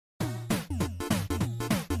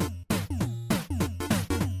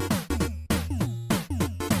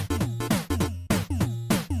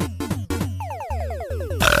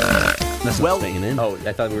That's not staying in. Oh,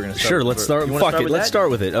 I thought we were going to start. Sure, let's start. Fuck it, let's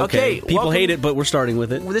start with it. Okay. People welcome. hate it, but we're starting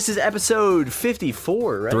with it. Well, this is episode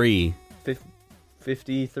 54, right? 3.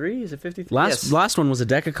 53? Is it 53? Last one was a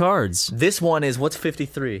deck of cards. This one is, what's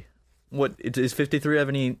 53? What does 53 have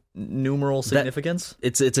any numeral significance?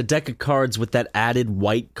 It's a deck of cards with that added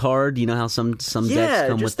white card. You know how some decks come with that?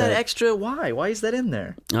 Yeah, just that extra. Why is that in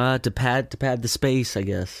there? To pad the space, I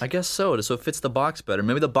guess. I guess so it fits the box better.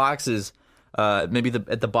 Maybe the boxes, at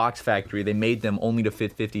the box factory, they made them only to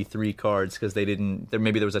fit 53 cards because they didn't.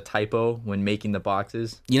 Maybe there was a typo when making the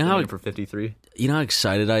boxes. You know how for 53. You know how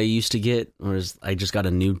excited I used to get, I just got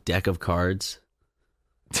a new deck of cards.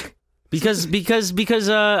 Because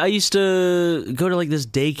I used to go to like this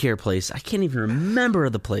daycare place. I can't even remember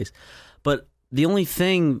the place, but the only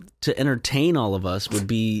thing to entertain all of us would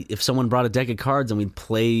be if someone brought a deck of cards and we'd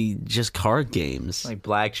play just card games, like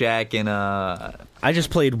blackjack and I just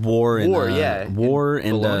played War and War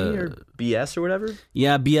and Bologna or BS or whatever.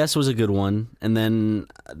 Yeah, BS was a good one, and then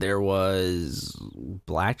there was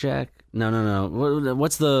blackjack. No.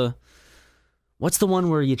 What's the one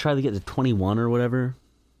where you try to get to 21 or whatever?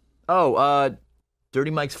 Oh,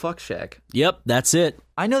 Dirty Mike's Fuck Shack. Yep, that's it.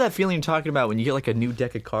 I know that feeling you're talking about when you get like a new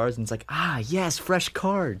deck of cards and it's like, yes, fresh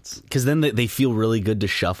cards. Because then they feel really good to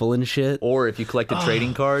shuffle and shit. Or if you collect the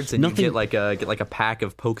trading cards and you get like a pack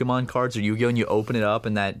of Pokemon cards or Yu-Gi-Oh! And you open it up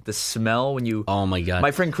and the smell when you... Oh my god.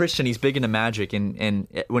 My friend Christian, he's big into Magic, and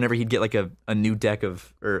whenever he'd get like a new deck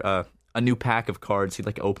of... or a new pack of cards, he'd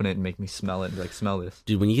like open it and make me smell it and be like, smell this.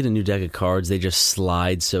 Dude, when you get a new deck of cards, they just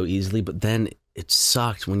slide so easily, but then it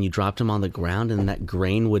sucked when you dropped them on the ground and that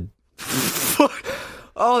grain would...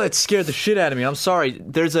 Oh, that scared the shit out of me. I'm sorry.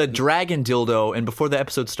 There's a dragon dildo, and before the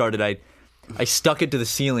episode started, I stuck it to the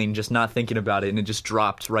ceiling, just not thinking about it, and it just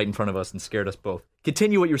dropped right in front of us and scared us both.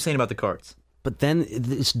 Continue what you were saying about the cards. But then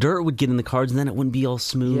this dirt would get in the cards, and then it wouldn't be all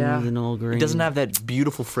smooth and all green. It doesn't have that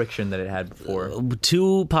beautiful friction that it had before.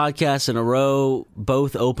 2 podcasts in a row,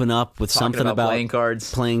 both open up with something about playing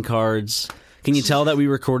cards. Playing cards. Can you tell that we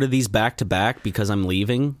recorded these back to back because I'm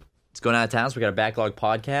leaving? It's going out of town, so we got a backlog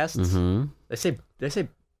podcast. Mm-hmm. They say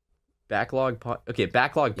backlog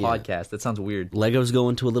podcast. That sounds weird. Lego's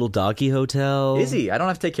going to a little doggy hotel. Is he? I don't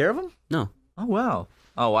have to take care of him? No. Oh wow.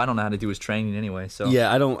 Oh, I don't know how to do his training anyway. So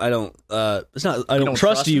yeah, I don't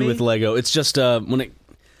trust you with Lego. It's just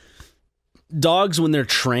dogs when they're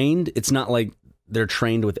trained, it's not like they're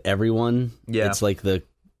trained with everyone. Yeah, it's like the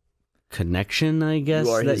connection, I guess.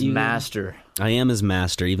 You are his master. I am his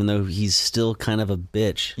master, even though he's still kind of a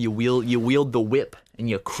bitch. You wield the whip and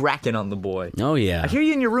you crack it on the boy. Oh yeah, I hear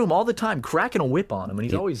you in your room all the time cracking a whip on him, and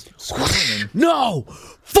he's always screaming. No,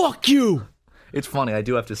 fuck you. It's funny. I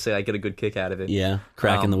do have to say I get a good kick out of it. Yeah,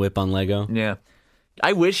 cracking the whip on Lego. Yeah,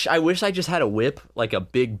 I wish I just had a whip, like a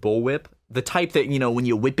big bull whip, the type that when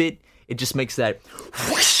you whip it, it just makes that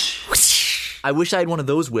whoosh, whoosh. I wish I had one of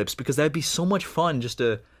those whips because that'd be so much fun just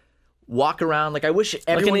to walk around. Like I wish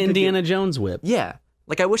everyone like an Indiana Jones whip. Yeah.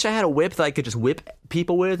 Like, I wish I had a whip that I could just whip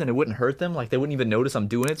people with and it wouldn't hurt them. Like, they wouldn't even notice I'm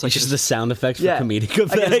doing it. So it's just the sound effects for comedic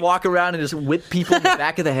effect. I could just walk around and just whip people in the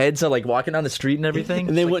back of the head. So, like, walking down the street and everything.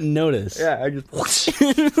 And they wouldn't notice. Yeah, I just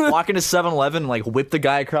walk into 7-Eleven and, like, whip the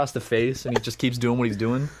guy across the face and he just keeps doing what he's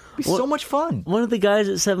doing. It'd be so much fun. One of the guys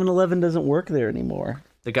at 7-Eleven doesn't work there anymore.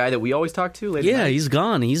 The guy that we always talk to? Yeah, he's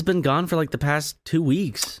gone. He's been gone for like the past 2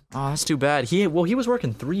 weeks. Oh, that's too bad. He was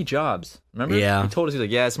working 3 jobs. Remember? Yeah. He told us, he's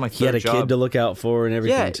like, it's my third job. He had a kid to look out for and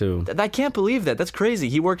everything, too. I can't believe that. That's crazy.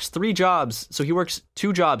 He works 3 jobs. So he works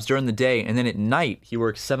 2 jobs during the day, and then at night, he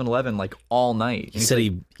works 7-Eleven like all night. He said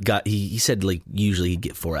he said like usually he'd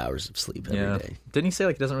get 4 hours of sleep every day. Didn't he say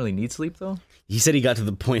like he doesn't really need sleep, though? He said he got to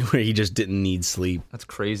the point where he just didn't need sleep. That's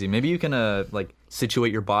crazy. Maybe you can like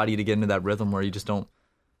situate your body to get into that rhythm where you just don't.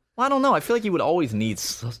 Well, I don't know. I feel like you would always need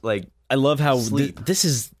like. I love how this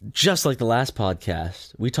is just like the last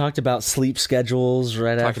podcast. We talked about sleep schedules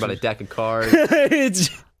right after. Talked about a deck of cards. This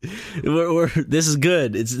is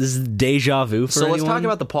good. This is deja vu for anyone. Let's talk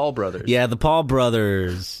about the Paul brothers. Yeah, the Paul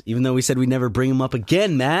brothers. Even though we said we'd never bring them up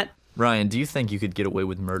again, Matt. Ryan, do you think you could get away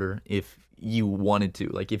with murder if you wanted to?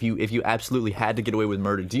 Like, if you absolutely had to get away with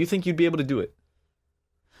murder, do you think you'd be able to do it?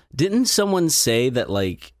 Didn't someone say that,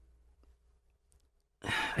 like...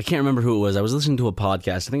 I can't remember who it was. I was listening to a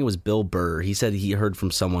podcast. I think it was Bill Burr. He said he heard from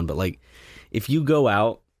someone, but like, if you go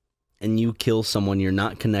out and you kill someone you're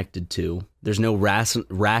not connected to, there's no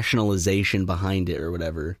rationalization behind it or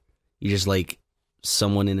whatever. You just like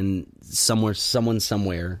someone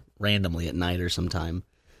somewhere randomly at night or sometime.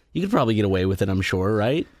 You could probably get away with it, I'm sure,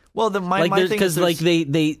 right? Well, my thing is because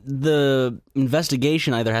the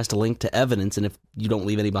investigation either has to link to evidence, and if you don't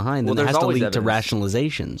leave any behind, then it has to link to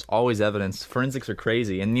rationalizations. Always evidence. Forensics are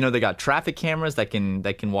crazy, and they got traffic cameras that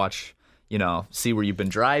can watch, see where you've been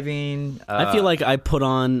driving. I feel like I put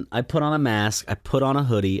on a mask, I put on a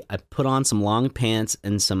hoodie, I put on some long pants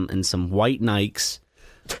and some white Nikes.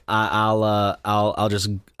 I'll just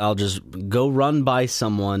go run by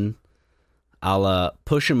someone. I'll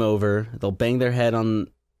push them over. They'll bang their head on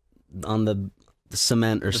the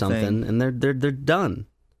cement or something, and they're done.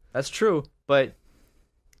 That's true, but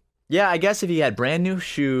yeah, I guess if you had brand new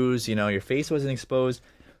shoes, your face wasn't exposed,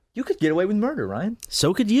 you could get away with murder, Ryan.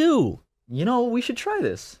 So could you. We should try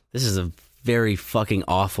this. This is a very fucking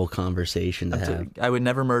awful conversation to have. I would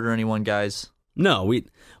never murder anyone, guys. No,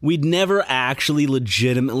 we'd never actually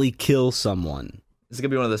legitimately kill someone. This is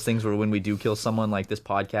gonna be one of those things where when we do kill someone, like this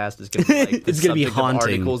podcast is gonna be like it's gonna be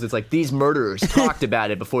haunting. Articles. It's like these murderers talked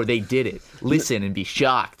about it before they did it. Listen and be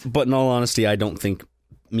shocked. But in all honesty, I don't think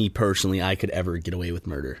me personally I could ever get away with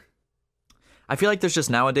murder. I feel like there's just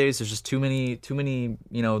too many,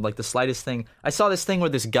 like the slightest thing. I saw this thing where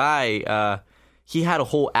this guy, he had a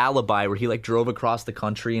whole alibi where he like drove across the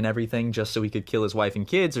country and everything just so he could kill his wife and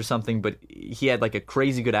kids or something, but he had like a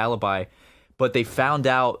crazy good alibi. But they found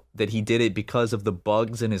out that he did it because of the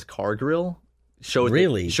bugs in his car grill. Showed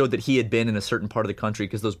that he had been in a certain part of the country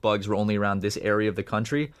because those bugs were only around this area of the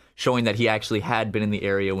country, showing that he actually had been in the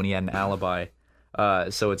area when he had an alibi.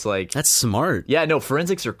 So it's like... That's smart. Yeah, no,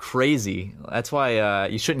 forensics are crazy. That's why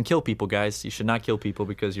you shouldn't kill people, guys. You should not kill people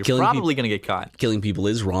because you're probably going to get caught. Killing people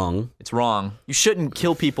is wrong. It's wrong. You shouldn't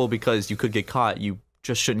kill people because you could get caught. You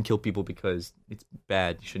just shouldn't kill people because it's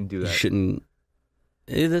bad. You shouldn't do that. You shouldn't...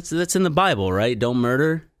 That's in the Bible, right? Don't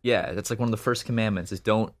murder? Yeah, that's like one of the first commandments is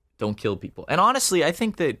don't kill people. And honestly, I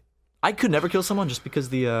think that I could never kill someone just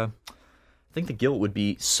because I think the guilt would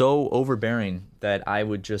be so overbearing that I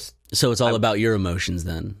would just... So it's all about your emotions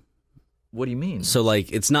then? What do you mean? So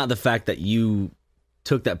like it's not the fact that you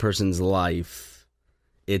took that person's life,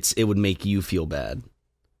 it would make you feel bad.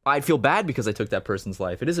 I'd feel bad because I took that person's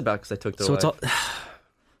life. It is about because I took their life. It's all...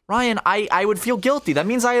 Ryan, I would feel guilty. That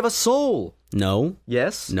means I have a soul. No.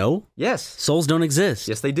 Yes. No. Yes. Souls don't exist.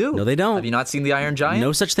 Yes, they do. No, they don't. Have you not seen The Iron Giant?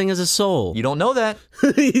 No such thing as a soul. You don't know that.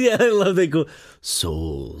 Yeah, I love that.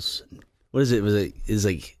 Souls. What is it? Is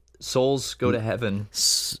like souls go to heaven.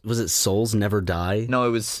 Was it souls never die?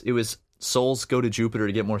 No, it was souls go to Jupiter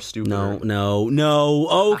to get more stupid. No.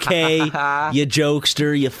 Okay, you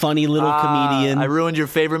jokester, you funny little comedian. I ruined your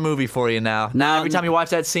favorite movie for you now. Now every time you watch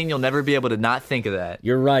that scene, you'll never be able to not think of that.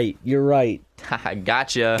 You're right.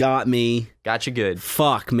 Gotcha. Got me. Gotcha good.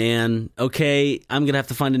 Fuck, man. Okay, I'm gonna have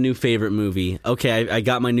to find a new favorite movie. Okay, I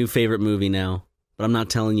got my new favorite movie now, but I'm not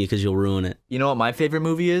telling you because you'll ruin it. You know what my favorite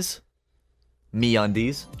movie is?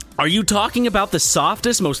 MeUndies. Are you talking about the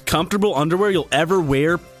softest, most comfortable underwear you'll ever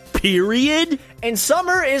wear? Period? And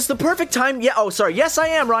summer is the perfect time. Yes, I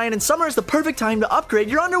am, Ryan. And summer is the perfect time to upgrade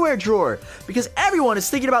your underwear drawer because everyone is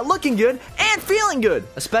thinking about looking good and feeling good.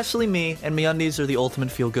 Especially me, and MeUndies are the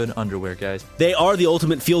ultimate feel-good underwear, guys. They are the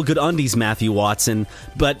ultimate feel-good undies, Matthew Watson.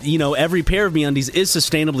 But, every pair of MeUndies is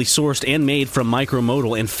sustainably sourced and made from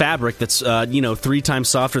micromodal and fabric that's, 3 times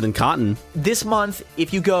softer than cotton. This month,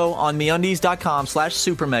 if you go on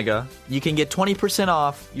MeUndies.com/supermega, you can get 20%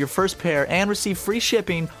 off your first pair and receive free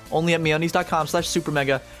shipping only at MeUndies.com/supermega.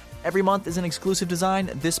 Every month is an exclusive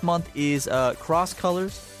design. This month is Cross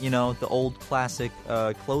Colors, the old classic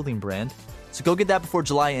clothing brand. So go get that before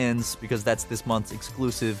July ends because that's this month's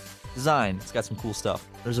exclusive design. It's got some cool stuff.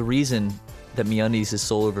 There's a reason that MeUndies has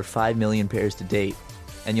sold over 5 million pairs to date,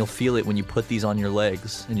 and you'll feel it when you put these on your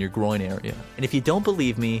legs and your groin area. And if you don't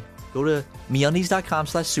believe me, go to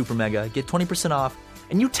MeUndies.com/supermega, get 20% off,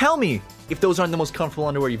 and you tell me if those aren't the most comfortable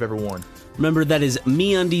underwear you've ever worn. Remember, that is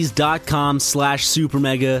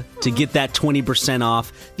MeUndies.com/supermega to get that 20%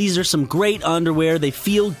 off. These are some great underwear. They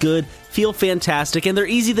feel good, feel fantastic, and they're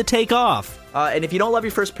easy to take off. And if you don't love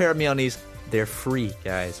your first pair of MeUndies, they're free,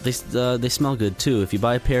 guys. They smell good, too. If you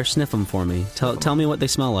buy a pair, sniff them for me. Tell me what they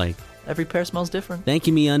smell like. Every pair smells different. Thank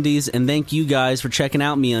you, MeUndies, and thank you guys for checking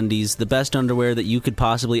out MeUndies, the best underwear that you could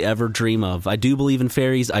possibly ever dream of. I do believe in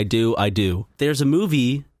fairies. I do. There's a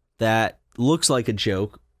movie that looks like a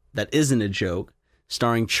joke that isn't a joke,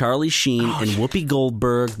 starring Charlie Sheen and Whoopi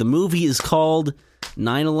Goldberg. The movie is called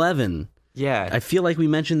 9/11. Yeah. I feel like we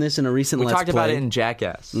mentioned this in a recent Let's Play. We talked about it in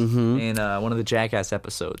Jackass, in one of the Jackass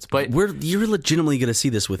episodes. But you're legitimately going to see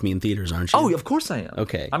this with me in theaters, aren't you? Oh, of course I am.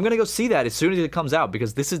 Okay. I'm going to go see that as soon as it comes out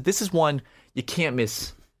because this is one you can't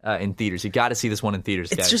miss in theaters. You got to see this one in theaters,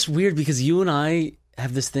 guys. It's just weird because you and I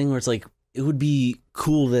have this thing where it's like it would be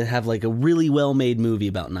cool to have like a really well-made movie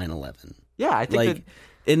about 9/11. Yeah, I think Like,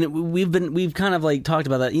 that. and we've kind of like talked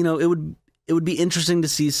about that. You know, it would be interesting to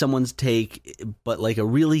see someone's take, but like a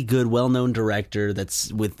really good, well-known director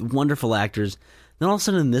that's with wonderful actors. Then all of a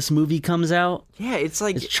sudden, this movie comes out. Yeah, it's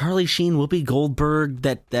like It's Charlie Sheen, Whoopi Goldberg.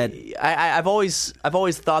 I've always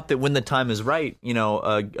thought that when the time is right, you know,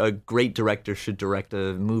 a great director should direct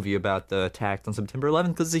a movie about the attacks on September 11th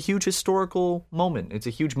because it's a huge historical moment. It's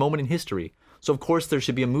a huge moment in history. So of course there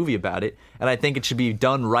should be a movie about it, and I think it should be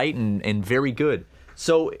done right and very good.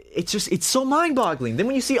 So it's so mind-boggling. Then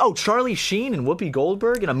when you see Charlie Sheen and Whoopi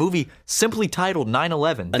Goldberg in a movie simply titled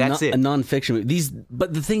 9/11, that's it. A nonfiction movie.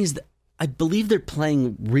 But the thing is, I believe they're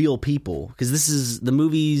playing real people because the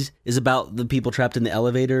movies is about the people trapped in the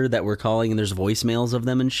elevator that we're calling, and there's voicemails of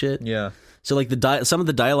them and shit. Yeah. So like some of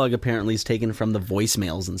the dialogue apparently is taken from the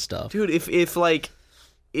voicemails and stuff. Dude,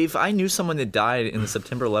 if I knew someone that died in the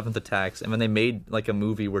September 11th attacks, and then they made like a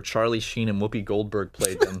movie where Charlie Sheen and Whoopi Goldberg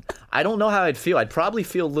played them, I don't know how I'd feel. I'd probably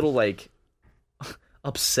feel a little like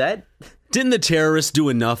upset. Didn't the terrorists do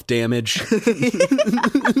enough damage?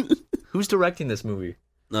 Who's directing this movie?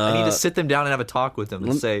 I need to sit them down and have a talk with them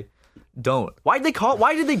and say, don't. Why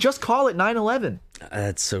did they just call it 9/11?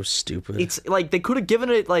 That's so stupid. It's like they could have given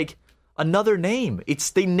it like another name.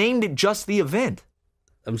 They named it just the event.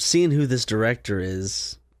 I'm seeing who this director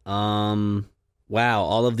is. Wow,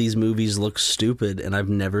 all of these movies look stupid, and I've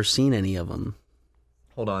never seen any of them.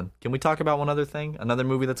 Hold on. Can we talk about one other thing? Another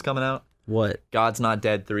movie that's coming out? What? God's Not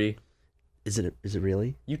Dead 3. Is it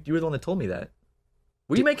really? You were the one that told me that.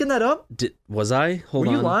 Were you making that up? Was I? Hold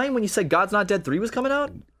on. Were you lying when you said God's Not Dead 3 was coming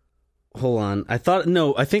out? Hold on. I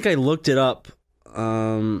think I looked it up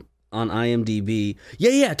on IMDb.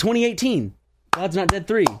 Yeah, 2018. God's Not Dead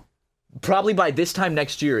 3. Probably by this time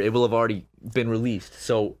next year, it will have already been released.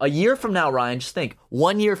 So a year from now, Ryan, just think,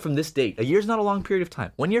 1 year from this date. A year's not a long period of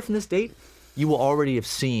time. 1 year from this date, you will already have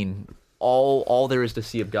seen all there is to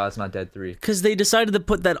see of God's Not Dead 3. Because they decided to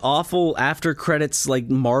put that awful after credits, like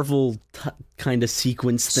Marvel kind of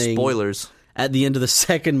sequence thing. Spoilers. At the end of the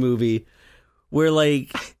second movie, where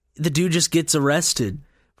like the dude just gets arrested.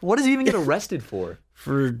 What does he even get arrested for?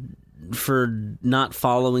 For not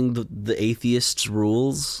following the atheist's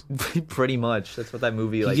rules. Pretty much. That's what that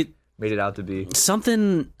movie made it out to be.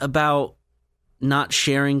 Something about not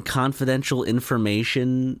sharing confidential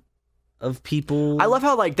information of people. I love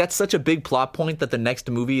how like that's such a big plot point that the next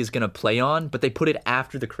movie is going to play on, but they put it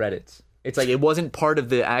after the credits. It's like it wasn't part of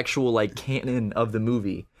the actual like canon of the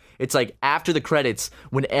movie. It's like after the credits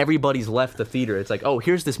when everybody's left the theater. It's like, oh,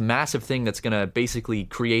 here's this massive thing that's going to basically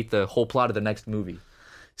create the whole plot of the next movie.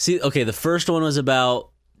 See, okay, the first one was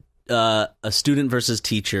about a student versus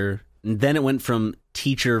teacher, and then it went from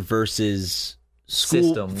teacher versus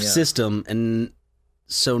school system, and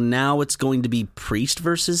so now it's going to be priest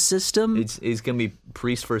versus system. It's going to be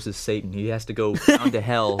priest versus Satan. He has to go down to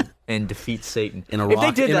hell and defeat Satan. In a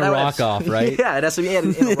rock off, right? Yeah, it has to be in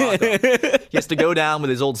a rock off. He has to go down with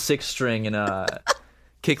his old six string and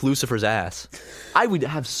kick Lucifer's ass. I would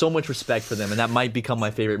have so much respect for them, and that might become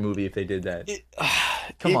my favorite movie if they did that.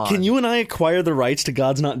 Come on. Can you and I acquire the rights to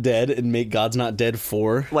God's Not Dead and make God's Not Dead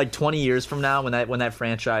 4? Like 20 years from now, when that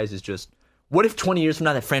franchise is just... What if 20 years from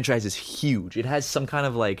now that franchise is huge? It has some kind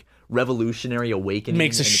of like revolutionary awakening.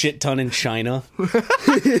 Makes a shit ton in China.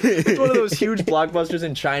 It's one of those huge blockbusters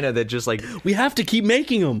in China that just like... We have to keep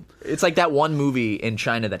making them. It's like that one movie in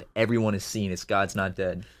China that everyone has seen. It's God's Not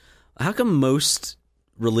Dead. How come most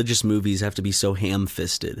religious movies have to be so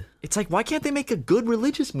ham-fisted? It's like, why can't they make a good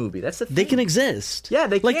religious movie? That's the thing. They can exist. Yeah,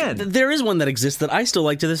 they can. There is one that exists that I still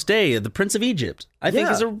like to this day, The Prince of Egypt. I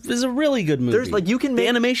think is a really good movie. There's like the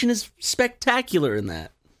animation is spectacular in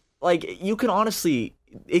that. Like you can honestly,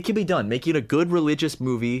 it can be done. Make it a good religious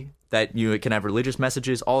movie that it can have religious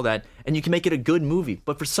messages, all that, and you can make it a good movie.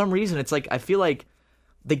 But for some reason, it's like I feel like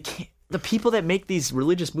they can't. The people that make these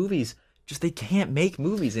religious movies they can't make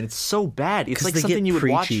movies, and it's so bad. It's like something you would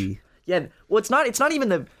watch. Yeah, well, it's not even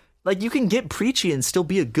the like you can get preachy and still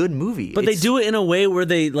be a good movie. But they do it in a way where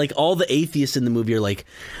they like all the atheists in the movie are like,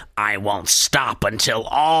 I won't stop until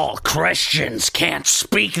all Christians can't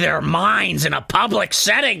speak their minds in a public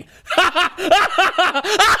setting.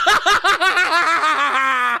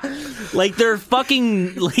 Like they're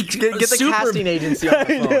fucking like get the casting agency on the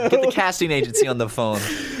phone. Get the casting agency on the phone.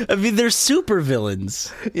 I mean, they're super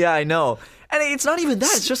villains. Yeah, I know. And it's not even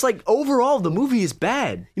that. It's just like overall the movie is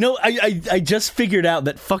bad. You know, I just figured out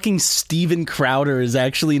that fucking Steven Crowder is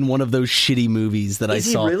actually in one of those shitty movies that I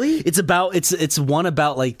saw. Is he really? It's one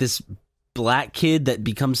about like this black kid that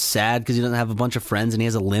becomes sad because he doesn't have a bunch of friends and he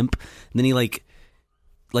has a limp. And then he like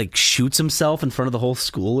like shoots himself in front of the whole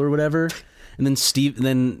school or whatever. And then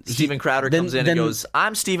Steven Crowder comes in and goes,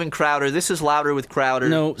 "I'm Steven Crowder. This is Louder with Crowder."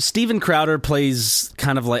 No, Steven Crowder plays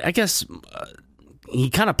kind of like, I guess he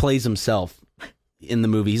kind of plays himself in the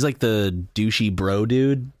movie. He's like the douchey bro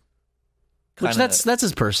dude. Which that's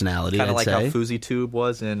his personality. Kind of like say. how Fousey Tube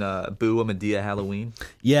was in Boo a Medea Halloween.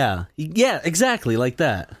 Yeah, exactly like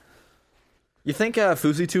that. You think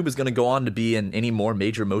Fousey Tube is going to go on to be in any more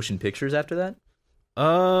major motion pictures after that?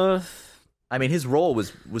 I mean, his role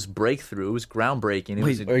was breakthrough. It was groundbreaking.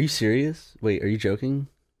 Wait, are you serious? Wait, are you joking?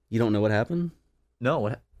 You don't know what happened? No,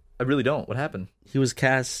 I really don't. What happened? He was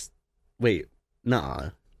cast. Wait, nah.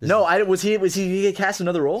 No, was he get cast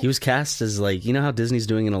another role? He was cast as, like, you know how Disney's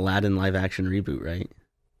doing an Aladdin live action reboot, right?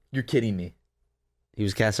 You're kidding me. He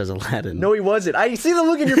was cast as Aladdin. No, he wasn't. I see the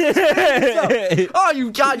look in your face. Oh,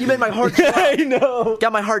 you made my heart drop. I know.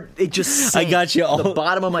 Got my heart. It just sank. I got you all. The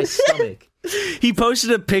bottom of my stomach. He posted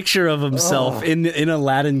a picture of himself in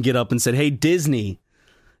Aladdin getup and said, "Hey, Disney,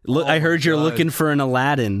 look, I heard you're looking for an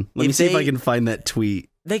Aladdin." Let me see if I can find that tweet.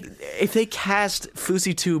 If they cast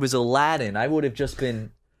Fousey Tube as Aladdin, I would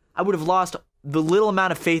have lost the little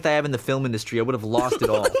amount of faith I have in the film industry. I would have lost it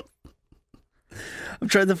all. I'm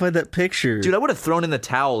trying to find that picture. Dude, I would have thrown in the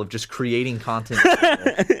towel of just creating content.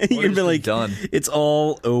 You'd be like, done. It's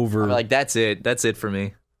all over. I'm like, that's it. That's it for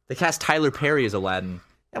me. They cast Tyler Perry as Aladdin.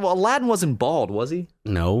 Yeah, well, Aladdin wasn't bald, was he?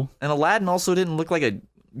 No. And Aladdin also didn't look like a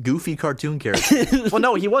goofy cartoon character. Well,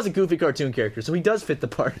 no, he was a goofy cartoon character, so he does fit the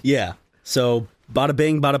part. Yeah. So, bada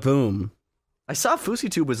bing, bada boom. I saw Fousey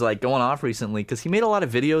Tube was like going off recently because he made a lot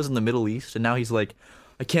of videos in the Middle East, and now he's like,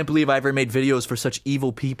 I can't believe I ever made videos for such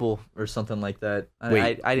evil people or something like that.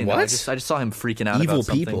 Wait, I didn't what? know. I just saw him freaking out Evil about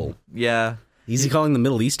something. people? Yeah. Is he calling the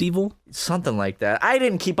Middle East evil? Something like that. I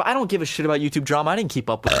don't give a shit about YouTube drama. I didn't keep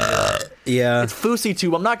up with it. Yeah. It's Fousey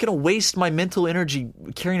Tube. I'm not going to waste my mental energy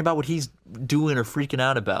caring about what he's doing or freaking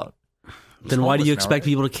out about. Then why do you expect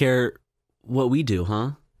people to care what we do,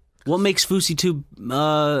 huh? What makes Fousey Tube...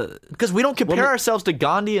 Because we don't compare ourselves to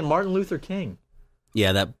Gandhi and Martin Luther King.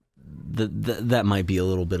 Yeah, that might be a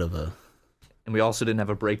little bit of a... And we also didn't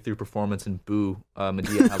have a breakthrough performance in Boo,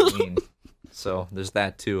 Medea Halloween. So there's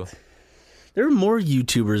that, too. There are more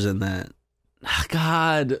YouTubers in that.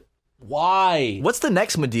 God, why? What's the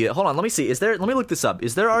next Medea? Hold on, let me see. Let me look this up.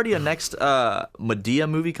 Is there already a next Medea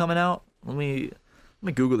movie coming out? Let me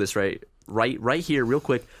Google this right here, real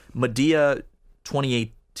quick. Medea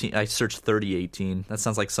 2018. I searched 3018. That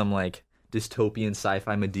sounds like some like dystopian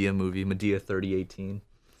sci-fi Medea movie. Medea 3018.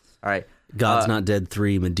 All right. God's Not Dead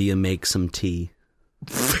 3. Medea makes some tea.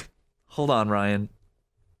 Hold on, Ryan.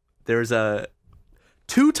 There's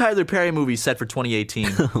two Tyler Perry movies set for 2018.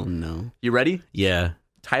 Oh, no. You ready? Yeah.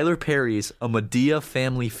 Tyler Perry's A Medea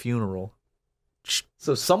Family Funeral.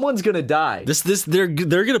 So someone's gonna die. They're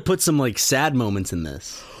gonna put some like sad moments in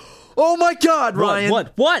this. Oh my God, Ryan!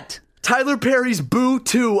 What? Tyler Perry's Boo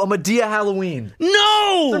 2, A Medea Halloween.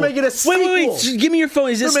 No! They're making a sequel. Wait! Just give me your phone.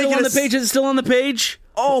 Is it still on the page? Is it still on the page?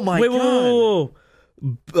 Oh my God!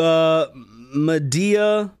 Whoa.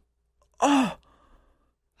 Medea. Oh.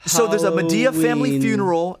 So there's a Medea Family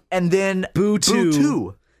Funeral, and then Boo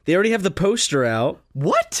 2. They already have the poster out.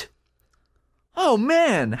 What? Oh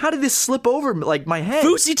man, how did this slip over like my head?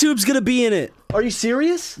 Fousey Tube's gonna be in it. Are you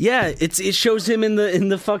serious? Yeah, it shows him in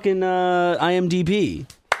the fucking IMDb.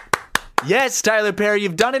 Yes, Tyler Perry,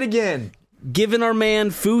 you've done it again. Giving our man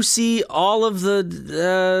Fousey all of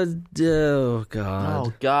the oh god.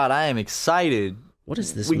 Oh god, I am excited. What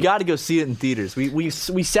is this? We got to go see it in theaters. We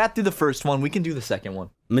sat through the first one. We can do the second one.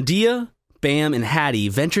 Medea, Bam, and Hattie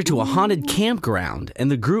venture to a haunted campground, and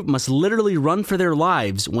the group must literally run for their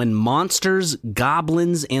lives when monsters,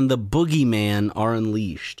 goblins, and the boogeyman are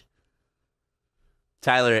unleashed.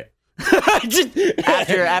 Tyler,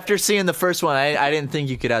 after seeing the first one, I didn't think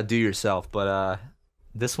you could outdo yourself, but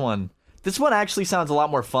this one actually sounds a lot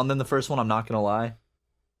more fun than the first one. I'm not gonna lie.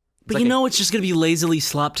 But it's just gonna be lazily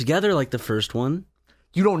slopped together like the first one.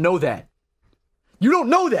 You don't know that. You don't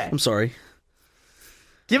know that. I'm sorry.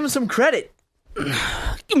 Give him some credit.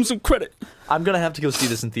 Give him some credit. I'm going to have to go see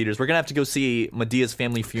this in theaters. We're going to have to go see Medea's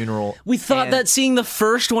Family Funeral. We thought that seeing the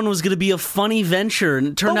first one was going to be a funny venture, and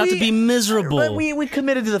it turned out to be miserable. But we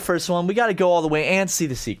committed to the first one. We got to go all the way and see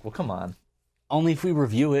the sequel. Come on. Only if we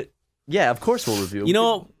review it. Yeah, of course we'll review it. You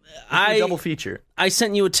know, double feature. I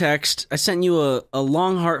sent you a text. I sent you a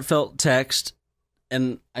long, heartfelt text,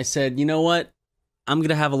 and I said, you know what? I'm going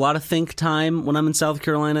to have a lot of think time when I'm in South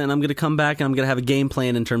Carolina, and I'm going to come back, and I'm going to have a game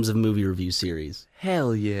plan in terms of movie review series.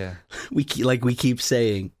 Hell yeah. We keep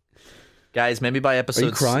saying. Guys, maybe by episode... Are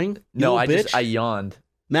you crying? No, I yawned.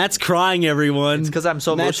 Matt's crying, everyone. It's because I'm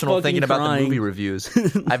so Matt's emotional thinking fucking about the crying. movie reviews.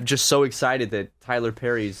 I'm just so excited that Tyler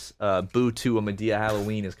Perry's Boo 2 A Medea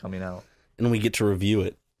Halloween is coming out. And we get to review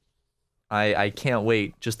it. I can't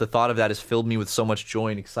wait. Just the thought of that has filled me with so much joy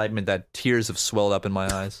and excitement that tears have swelled up in my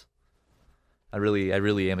eyes. I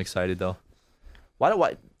really am excited, though.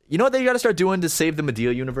 Why? You know what they got to start doing to save the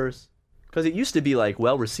Medea universe? Because it used to be, like,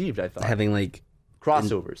 well-received, I thought. Having, like...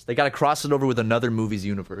 Crossovers. They got to cross it over with another movie's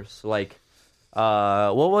universe. Like...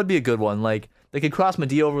 what would be a good one? Like, they could cross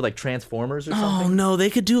Medea over like Transformers or something. Oh no, they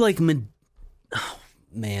could do like oh,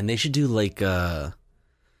 man, they should do like a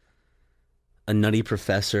Nutty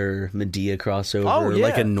Professor Medea crossover. Oh, yeah.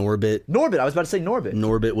 Like a Norbit. Norbit, I was about to say Norbit.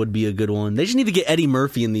 Norbit would be a good one. They just need to get Eddie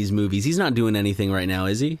Murphy in these movies. He's not doing anything right now,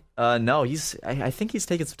 is he? No, I think he's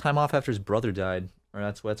taking some time off after his brother died. Or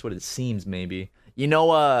that's what it seems, maybe. You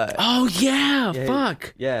know, oh yeah,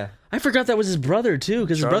 fuck. Yeah. I forgot that was his brother too,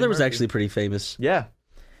 because his Charlie brother was Murphy. actually pretty famous. Yeah.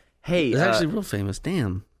 Hey, He was actually real famous.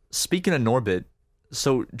 Damn. Speaking of Norbit,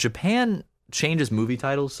 so Japan changes movie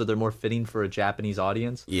titles so they're more fitting for a Japanese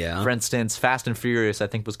audience. Yeah. For instance, Fast and Furious, I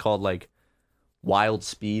think, was called like Wild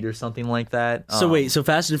Speed or something like that. So wait, so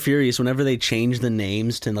Fast and Furious, whenever they change the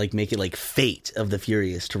names to like make it like Fate of the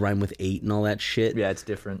Furious to rhyme with 8 and all that shit. Yeah, it's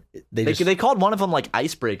different. They called one of them like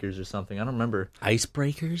Icebreakers or something. I don't remember.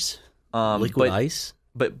 Icebreakers? Liquid ice?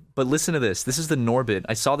 But listen to this. This is the Norbit.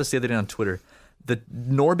 I saw this the other day on Twitter. The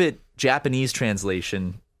Norbit Japanese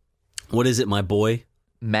translation. What is it, my boy?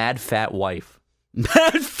 Mad Fat Wife.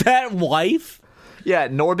 Mad Fat Wife? Yeah,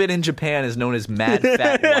 Norbit in Japan is known as Mad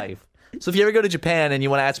Fat Wife. So if you ever go to Japan and you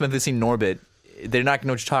want to ask them if they've seen Norbit, they're not going to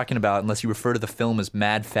know what you're talking about unless you refer to the film as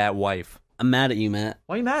Mad Fat Wife. I'm mad at you, Matt.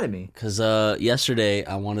 Why are you mad at me? Because yesterday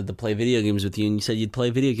I wanted to play video games with you, and you said you'd play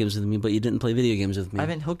video games with me, but you didn't play video games with me. I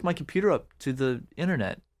haven't hooked my computer up to the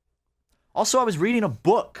internet. Also, I was reading a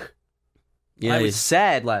book. Yeah, I was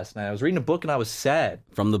sad last night. I was reading a book and I was sad.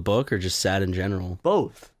 From the book or just sad in general?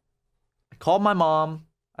 Both. I called my mom.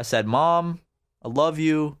 I said, Mom, I love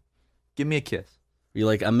you. Give me a kiss. You're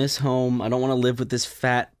like, I miss home. I don't want to live with this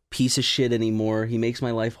fat piece of shit anymore. He makes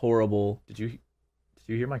my life horrible. Did you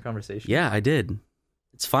hear my conversation? Yeah, I did.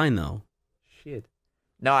 It's fine though. Shit.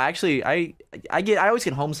 No, actually, I always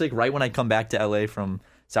get homesick right when I come back to LA from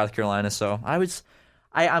South Carolina. So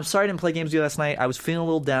I'm sorry I didn't play games with you last night. I was feeling a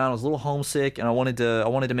little down. I was a little homesick, and I wanted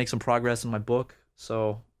to make some progress in my book.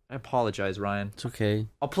 So I apologize, Ryan. It's okay.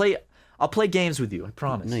 I'll play games with you. I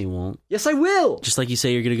promise. No, you won't. Yes, I will. Just like you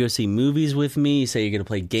say you're going to go see movies with me, you say you're going to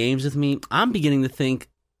play games with me. I'm beginning to think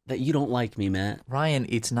that you don't like me, Matt. Ryan,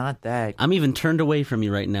 it's not that. I'm even turned away from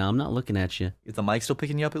you right now. I'm not looking at you. Is the mic still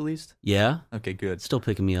picking you up at least? Yeah? Okay, good. Still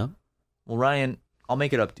picking me up. Well, Ryan, I'll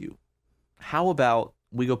make it up to you. How about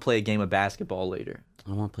we go play a game of basketball later? I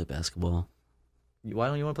don't want to play basketball. Why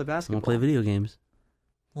don't you want to play I basketball? want to play video games.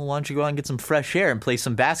 Well, why don't you go out and get some fresh air and play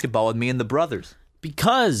some basketball with me and the brothers?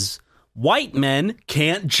 Because white men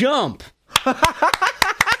can't jump.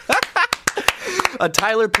 A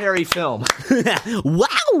Tyler Perry film.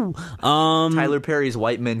 Wow. Tyler Perry's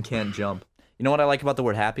White Men Can't Jump. You know what I like about the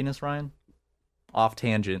word happiness, Ryan? Off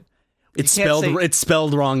tangent. It's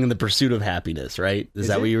spelled wrong in The Pursuit of Happiness, right? Is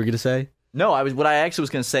that what you were going to say? No, what I actually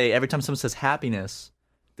was going to say, every time someone says happiness,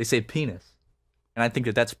 they say penis. And I think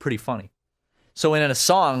that's pretty funny. So in a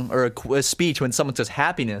song or a speech, when someone says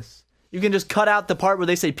happiness, you can just cut out the part where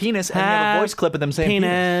they say penis and you have a voice clip of them saying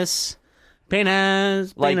penis.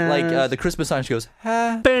 Penis. Like the Christmas song, she goes,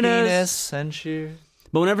 happiness and cheer.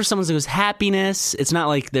 But whenever someone says happiness, it's not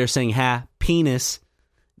like they're saying penis.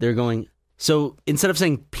 They're going, so instead of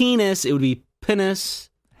saying penis, it would be penis.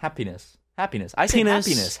 Happiness. I say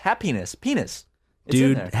Penis. happiness. Penis. It's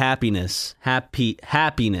Dude, in there. happiness.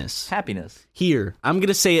 Happiness. Happiness. Here, I'm going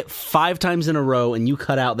to say it 5 times in a row, and you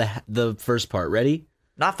cut out the first part. Ready?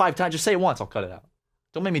 Not 5 times. Just say it once. I'll cut it out.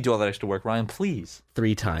 Don't make me do all that extra work, Ryan, please.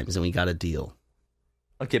 3 times, and we got a deal.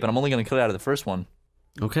 Okay, but I'm only going to cut it out of the first one.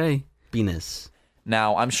 Okay. Penis.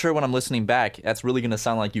 Now, I'm sure when I'm listening back, that's really going to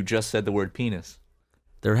sound like you just said the word penis.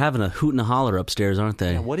 They're having a hoot and a holler upstairs, aren't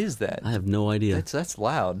they? Yeah, what is that? I have no idea. That's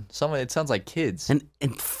loud. It sounds like kids.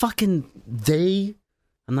 And fucking they,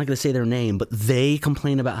 I'm not going to say their name, but they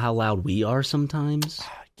complain about how loud we are sometimes.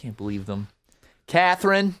 I can't believe them.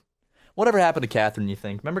 Catherine. Whatever happened to Catherine, you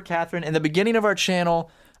think? Remember Catherine? In the beginning of our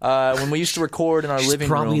channel, when we used to record in our living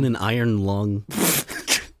room. Probably in an iron lung.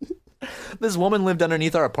 This woman lived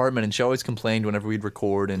underneath our apartment, and she always complained whenever we'd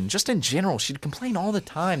record. And just in general, she'd complain all the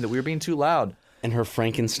time that we were being too loud. And her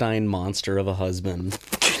Frankenstein monster of a husband.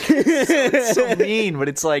 It's so mean, but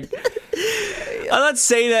it's like... not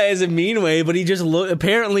saying that as a mean way, but he just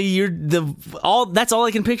apparently that's all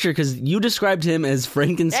I can picture because you described him as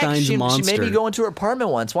Frankenstein's monster. She made me go into her apartment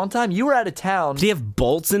once. One time you were out of town. Did he have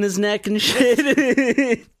bolts in his neck and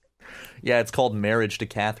shit? Yeah, it's called marriage to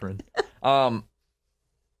Catherine.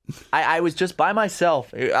 I was just by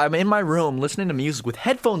myself. I'm in my room listening to music with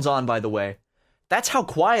headphones on, by the way. That's how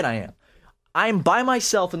quiet I am. I'm by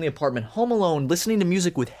myself in the apartment, home alone, listening to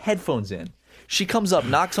music with headphones in. She comes up,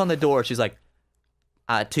 knocks on the door. She's like,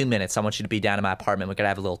 2 minutes. I want you to be down in my apartment. We're going to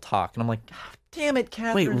have a little talk. And I'm like, oh, damn it,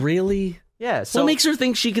 Catherine. Wait, really? Yeah. So what makes her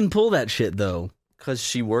think she can pull that shit, though? Because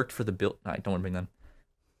she worked for the bill. I don't want to bring them.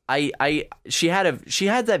 She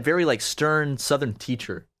had that very like stern Southern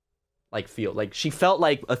teacher like feel. Like she felt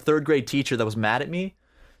like a third grade teacher that was mad at me.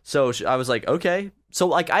 So I was like, okay. So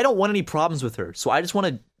like I don't want any problems with her. So I just want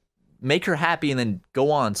to make her happy and then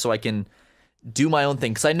go on so I can do my own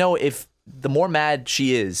thing. Because I know if the more mad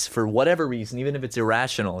she is for whatever reason, even if it's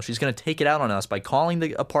irrational, she's going to take it out on us by calling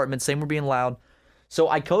the apartment, saying we're being loud. So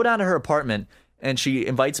I go down to her apartment and she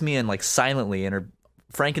invites me in like silently, and her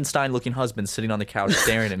Frankenstein-looking husband sitting on the couch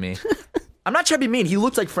staring at me. I'm not trying to be mean. He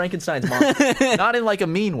looks like Frankenstein's monster, not in like a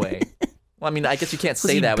mean way. Well, I mean, I guess you can't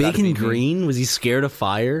say that. Was he big and green? Mean. Was he scared of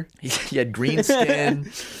fire? He had green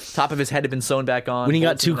skin. Top of his head had been sewn back on. When he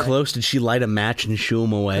got too close, did she light a match and shoo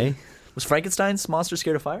him away? Was Frankenstein's monster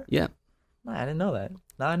scared of fire? Yeah. I didn't know that.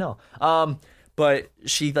 Now I know. But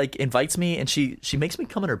she like invites me and she makes me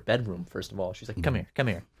come in her bedroom. First of all, she's like, come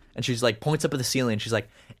here. And she's like points up at the ceiling. And she's like,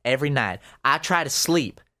 every night I try to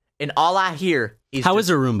sleep and all I hear is. How is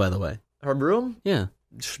her room, by the way? Her room? Yeah.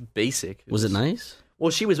 Basic. Was it nice?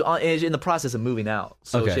 Well, she was in the process of moving out,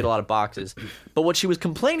 so she had a lot of boxes. But what she was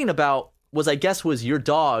complaining about was your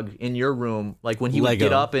dog in your room. Like when he would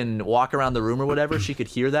get up and walk around the room or whatever, she could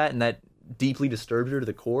hear that, and that deeply disturbed her to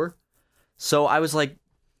the core. So I was like,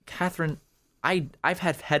 Catherine, I've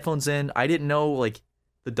had headphones in. I didn't know like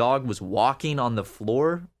the dog was walking on the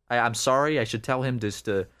floor. I'm sorry. I should tell him just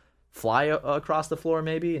to fly across the floor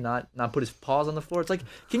maybe and not put his paws on the floor. It's like,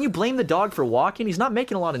 can you blame the dog for walking? He's not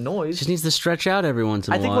making a lot of noise. Just needs to stretch out every once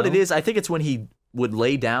in a while. I think what it is, I think it's when he would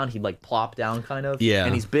lay down, he'd like plop down kind of. Yeah.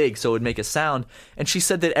 And he's big, so it would make a sound. And she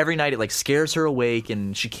said that every night it like scares her awake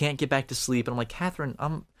and she can't get back to sleep. And I'm like, Catherine,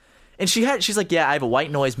 and she's like, yeah, I have a white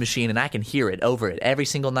noise machine and I can hear it over it every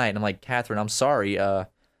single night. And I'm like, Catherine, I'm sorry.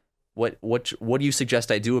 What do you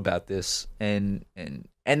suggest I do about this? And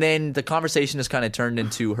then the conversation has kind of turned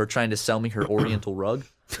into her trying to sell me her Oriental rug.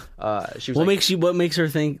 She was what made her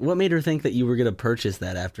think that you were gonna purchase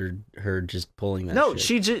that after her just pulling that? No, shit?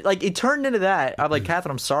 she just like it turned into that. I'm like,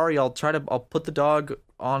 Catherine, I'm sorry. I'll put the dog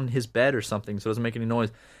on his bed or something so it doesn't make any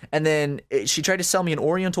noise. And then she tried to sell me an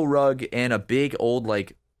Oriental rug and a big old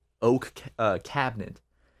like oak cabinet.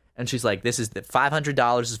 And she's like, this is the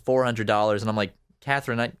 $500, is $400, and I'm like,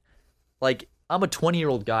 Catherine, I'm a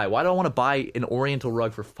 20-year-old guy. Why do I want to buy an Oriental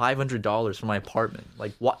rug for $500 for my apartment?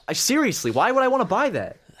 Like, what? Seriously, why would I want to buy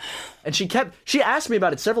that? And she asked me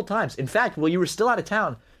about it several times. In fact, while you were still out of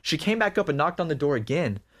town, she came back up and knocked on the door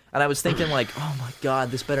again. And I was thinking, like, oh my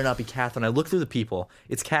God, this better not be Catherine. I look through the people.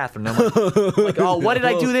 It's Catherine. I'm like, oh, what did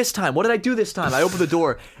I do this time? I open the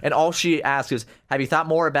door, and all she asks is, have you thought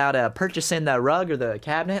more about purchasing the rug or the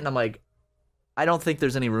cabinet? And I'm like, I don't think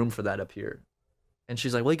there's any room for that up here. And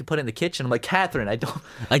she's like, well, you can put it in the kitchen. I'm like, Catherine, I don't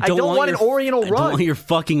want an Oriental rug. I don't want your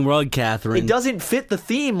fucking rug, Catherine. It doesn't fit the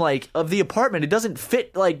theme, like, of the apartment. It doesn't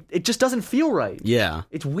fit, like, it just doesn't feel right. Yeah.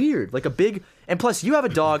 It's weird. Like a big, and plus, you have a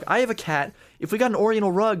dog, I have a cat. If we got an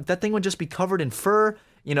Oriental rug, that thing would just be covered in fur.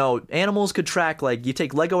 You know, animals could track, like, you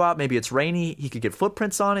take Lego out, maybe it's rainy, he could get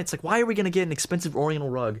footprints on it. It's like, why are we going to get an expensive Oriental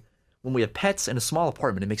rug when we have pets and a small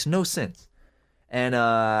apartment? It makes no sense. And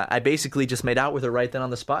I basically just made out with her right then on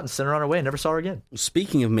the spot and sent her on her way and never saw her again.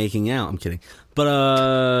 Speaking of making out, I'm kidding.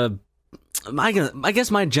 But I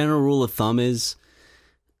guess my general rule of thumb is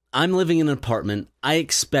I'm living in an apartment. I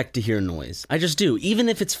expect to hear noise. I just do. Even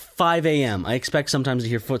if it's 5 a.m., I expect sometimes to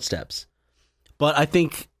hear footsteps. But I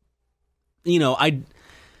think, you know,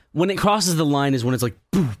 when it crosses the line is when it's like,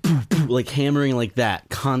 boo, boo, boo, like hammering like that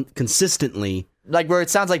consistently. Like where it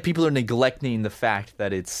sounds like people are neglecting the fact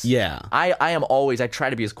that it's... Yeah. I try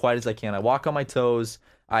to be as quiet as I can. I walk on my toes.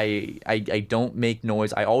 I don't make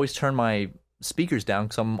noise. I always turn my speakers down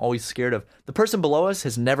because I'm always scared of... The person below us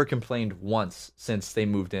has never complained once since they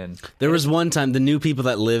moved in. There was one time, the new people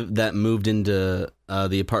that moved into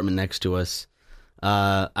the apartment next to us,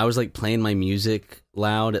 I was like playing my music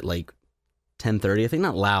loud at like 10:30. I think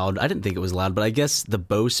not loud. I didn't think it was loud, but I guess the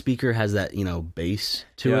Bose speaker has that, you know, bass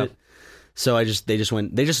to it. So they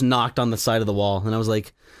just knocked on the side of the wall, and I was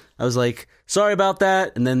like, sorry about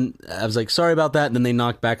that. And then I was like, sorry about that. And then they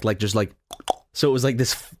knocked back, like, just like, So it was like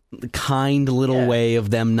this kind little way of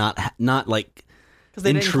them not like because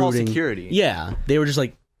they didn't call intruding. security. Yeah, they were just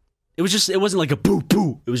like it wasn't like a boo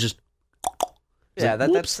boo. It was just yeah.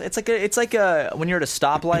 It's like when you're at a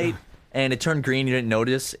stoplight and it turned green, you didn't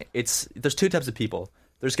notice. There's two types of people.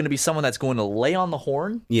 There's going to be someone that's going to lay on the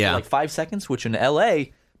horn for like 5 seconds, which in LA,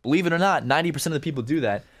 believe it or not, 90% of the people do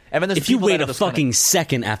that. And then there's if you people wait that a fucking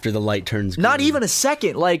second after the light turns green. not even a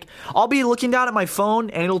second. Like I'll be looking down at my phone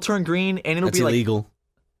and it'll turn green and it'll That's be illegal.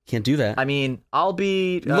 Can't do that. I mean, I'll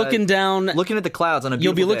be looking at the clouds on a beautiful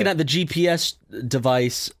You'll be looking day. at the GPS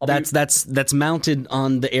device that's mounted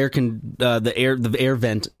on the air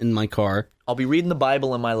vent in my car. I'll be reading the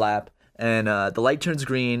Bible in my lap, and the light turns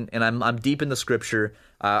green, and I'm deep in the scripture.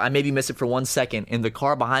 I maybe miss it for 1 second, and the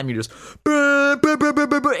car behind me just,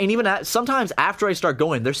 and even sometimes after I start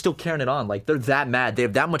going, they're still carrying it on. Like they're that mad. They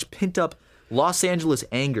have that much pent up Los Angeles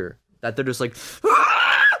anger that they're just like.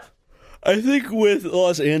 I think with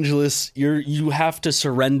Los Angeles, you have to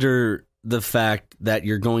surrender the fact that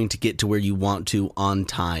you're going to get to where you want to on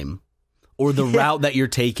time, or the route that you're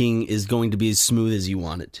taking is going to be as smooth as you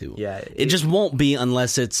want it to. Yeah, it just won't be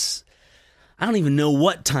unless it's. I don't even know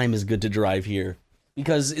what time is good to drive here.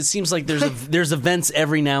 Because it seems like there's events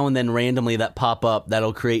every now and then randomly that pop up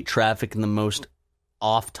that'll create traffic in the most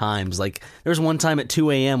off times. Like there's one time at 2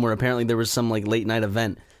 a.m. where apparently there was some like late night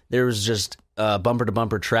event. There was just bumper to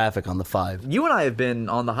bumper traffic on the 5. You and I have been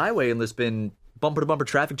on the highway and there's been bumper to bumper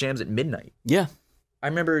traffic jams at midnight. Yeah. I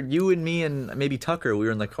remember you and me and maybe Tucker, we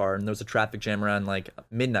were in the car and there was a traffic jam around like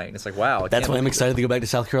midnight. And it's like, wow. That's why I'm excited to go back to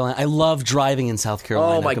South Carolina. I love driving in South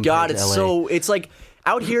Carolina. Oh my God. LA. It's like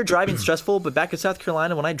out here driving stressful, but back in South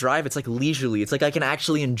Carolina, when I drive, it's like leisurely. It's like I can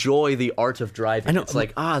actually enjoy the art of driving. I know. It's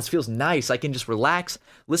like, this feels nice. I can just relax,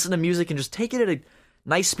 listen to music, and just take it at a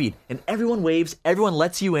nice speed. And everyone waves, everyone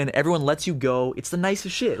lets you in, everyone lets you go. It's the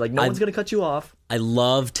nicest shit. Like, no one's going to cut you off. I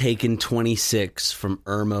love taking 26 from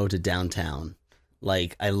Irmo to downtown.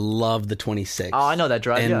 Like, I love the 26. Oh, I know that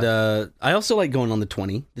drive, And I also like going on the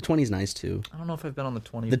 20. The 20 is nice, too. I don't know if I've been on the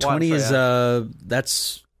 20. The 20 is,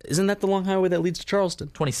 Isn't that the long highway that leads to Charleston?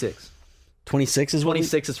 26. 26 is what?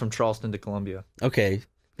 26 is from Charleston to Columbia. Okay.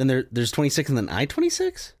 Then there's 26 and then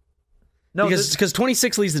I-26? No, because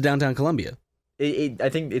 26 leads to downtown Columbia. I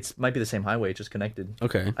think it might be the same highway, it's just connected.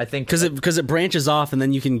 Okay. I think because it branches off and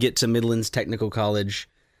then you can get to Midlands Technical College,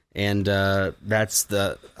 and that's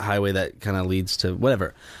the highway that kind of leads to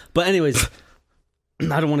whatever. But anyways,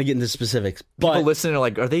 I don't want to get into specifics. But people listening are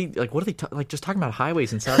like, are they like, what are they like? Just talking about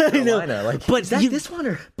highways in South Carolina? Like, but is that this one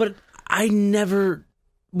or? But I never.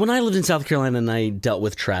 When I lived in South Carolina and I dealt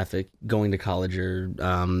with traffic going to college or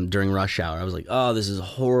during rush hour, I was like, oh, this is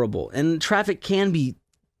horrible. And traffic can be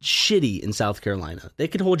shitty in South Carolina. They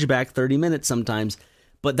could hold you back 30 minutes sometimes,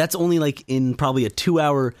 but that's only like in probably a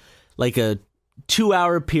 2-hour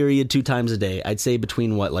period 2 times a day. I'd say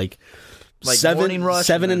between like 7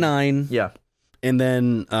 and 9. Yeah. And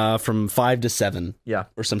then from 5 to 7. Yeah.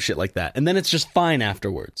 Or some shit like that. And then it's just fine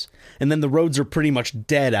afterwards. And then the roads are pretty much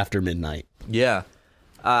dead after midnight. Yeah.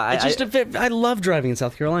 I love driving in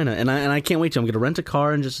South Carolina, and I can't wait till I'm going to rent a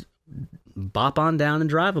car and just bop on down and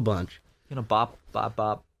drive a bunch. Bop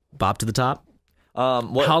to the top.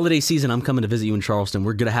 What holiday season? I'm coming to visit you in Charleston.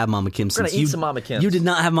 We're gonna have Mama Kim's. We're gonna eat some Mama Kim's. You did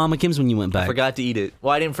not have Mama Kim's when you went back. I forgot to eat it.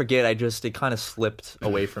 Well, I didn't forget. It kind of slipped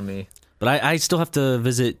away from me. But I still have to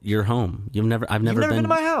visit your home. I've never been to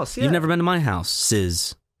my house. Yeah. You've never been to my house,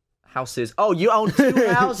 Sis. Houses. Oh, you own 2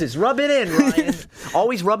 houses. Rub it in, Ryan.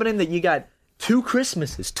 Always rub it in that you got 2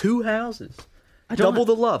 Christmases, 2 houses. Double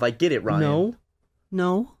the love. I get it, Ryan.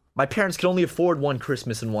 No. My parents could only afford 1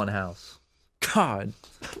 Christmas in 1 house. God.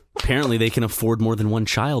 Apparently they can afford more than 1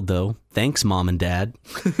 child, though. Thanks, Mom and Dad.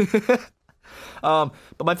 But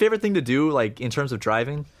my favorite thing to do, like in terms of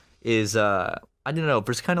driving, is I don't know.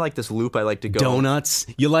 There's kind of like this loop I like to go. Donuts.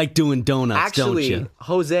 You like doing donuts, don't you?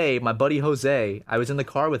 Jose, my buddy Jose, I was in the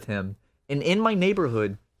car with him, and in my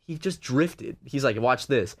neighborhood, he just drifted. He's like, watch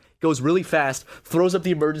this. Goes really fast, throws up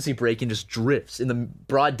the emergency brake, and just drifts in the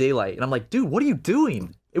broad daylight. And I'm like, dude, what are you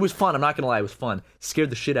doing? It was fun. I'm not going to lie. It was fun. Scared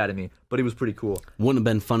the shit out of me, but it was pretty cool. Wouldn't have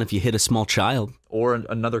been fun if you hit a small child. Or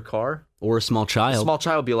another car. Or a small child. A small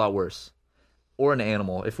child would be a lot worse. Or an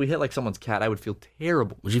animal. If we hit like someone's cat, I would feel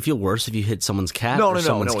terrible. Would you feel worse if you hit someone's cat No,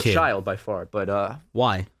 someone's kid? A child by far. But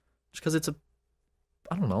why? Just because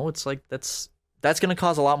I don't know. It's like that's going to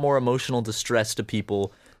cause a lot more emotional distress to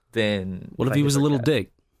people than. What if he was a little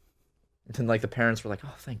dick? And like the parents were like,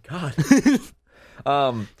 oh, thank God.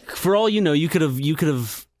 For all you know, you could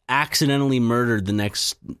have accidentally murdered the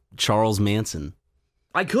next Charles Manson.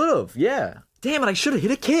 I could have, yeah. Damn it! I should have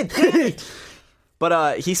hit a kid. Damn it.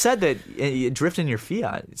 But he said that drifting your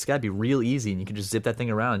Fiat, it's got to be real easy, and you can just zip that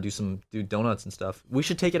thing around and do donuts and stuff. We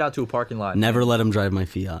should take it out to a parking lot. Never let him drive my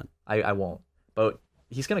Fiat. I won't. But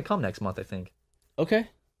he's going to come next month, I think. Okay.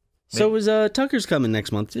 So is Tucker's coming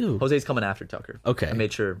next month too. Jose's coming after Tucker. Okay. I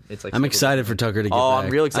made sure it's like... I'm excited for Tucker to get back.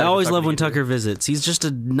 I'm real excited. I always for love when to Tucker visits. He's just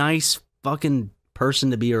a nice fucking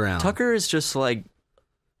person to be around. Tucker is just like...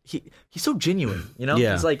 He's so genuine, you know?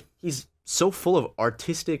 Yeah. He's so full of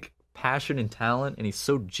artistic passion and talent, and he's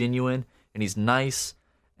so genuine, and he's nice,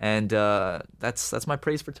 and that's my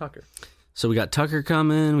praise for Tucker. So we got Tucker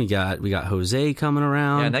coming, we got Jose coming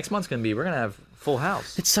around. Yeah, next month's we're gonna have full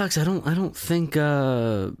house. It sucks. I don't think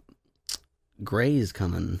Gray is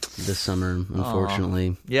coming this summer,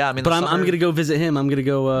 unfortunately. Yeah, I mean, but I'm gonna go visit him. I'm gonna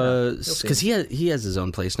go because he has his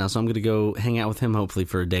own place now, so I'm gonna go hang out with him hopefully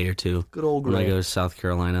for a day or two. Good old Gray. When I go to South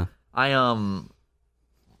Carolina.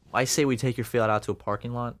 I say we take your Fiat out to a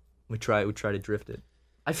parking lot. We try to drift it.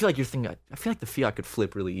 I feel like the Fiat could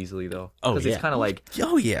flip really easily though. Oh yeah. Because it's kind of like.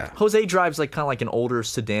 Oh yeah. Jose drives kind of like an older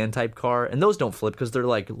sedan type car, and those don't flip because they're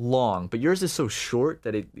like long. But yours is so short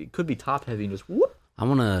that it could be top heavy and just whoop.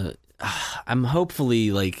 I'm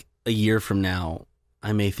hopefully like a year from now,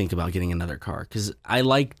 I may think about getting another car because I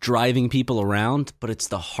like driving people around, but it's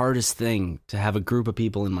the hardest thing to have a group of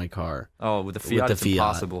people in my car. Oh, with the Fiat, it's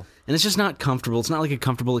impossible. And it's just not comfortable. It's not like a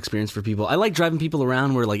comfortable experience for people. I like driving people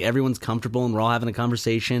around where like everyone's comfortable and we're all having a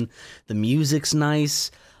conversation. The music's nice.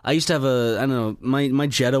 I used to have my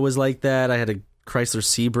Jetta was like that. I had a Chrysler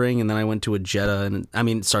Sebring and then I went to a Jetta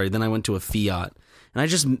then I went to a Fiat.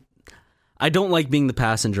 And I don't like being the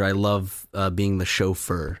passenger. I love being the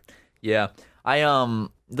chauffeur. Yeah.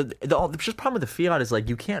 The just problem with the Fiat is like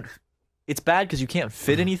you can't. It's bad because you can't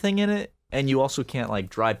fit anything in it, and you also can't like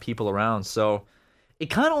drive people around. So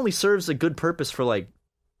it kind of only serves a good purpose for like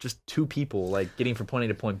just two people, like getting from point A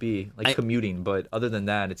to point B, like commuting. But other than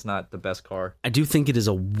that, it's not the best car. I do think it is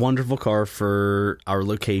a wonderful car for our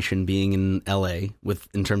location, being in LA,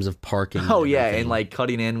 in terms of parking. Oh yeah, and like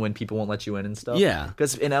cutting in when people won't let you in and stuff. Yeah,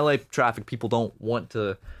 because in LA traffic, people don't want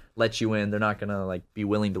to let you in. They're not gonna like be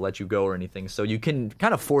willing to let you go or anything. So you can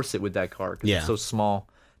kind of force it with that car because it's so small.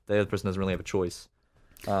 The other person doesn't really have a choice.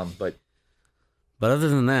 But other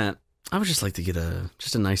than that, I would just like to get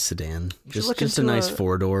just a nice sedan, just a nice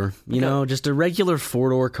 4-door. Just a regular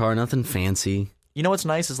 4-door car, nothing fancy. You know what's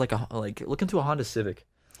nice is like look into a Honda Civic.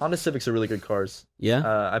 Honda Civics are really good cars.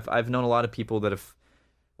 Yeah. I've known a lot of people that have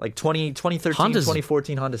like 2013,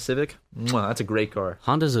 2014 Honda Civic. That's a great car.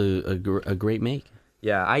 Honda's a great make.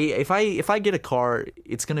 Yeah, if I get a car,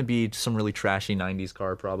 it's gonna be some really trashy '90s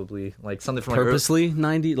car, probably like something from purposely like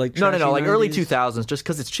 90, like no, like 90s? Early 2000s, just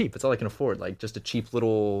because it's cheap. It's all I can afford, like just a cheap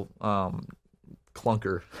little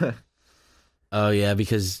clunker. Oh yeah,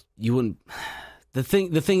 because you wouldn't. The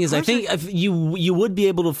thing is, I think if you would be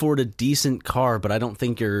able to afford a decent car, but I don't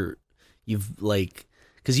think because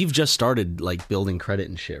you've just started like building credit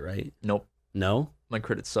and shit, right? Nope. No, my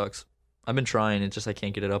credit sucks. I've been trying. It's just I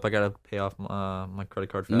can't get it up. I gotta pay off my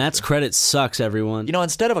credit card faster. Matt's credit sucks, everyone.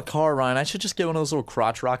 Instead of a car, Ryan, I should just get one of those little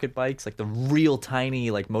crotch rocket bikes, like the real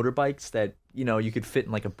tiny like motorbikes that you could fit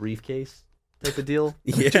in like a briefcase type of deal.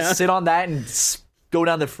 Yeah. Just sit on that and go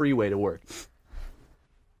down the freeway to work.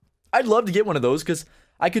 I'd love to get one of those because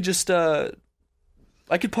I could just I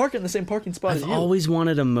could park it in the same parking spot as you. I've always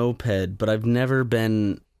wanted a moped, but I've never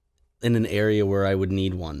been in an area where I would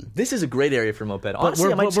need one. This is a great area for moped.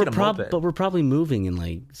 Honestly, I might just get a moped. But we're probably moving in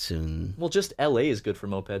like soon. Well, just LA is good for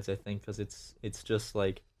mopeds, I think, because it's just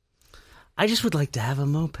like. I just would like to have a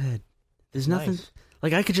moped. There's nothing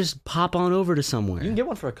like I could just pop on over to somewhere. You can get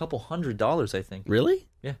one for a couple $100, I think. Really?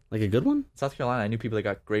 Yeah, like a good one. South Carolina, I knew people that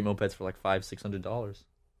got great mopeds for like $500-$600.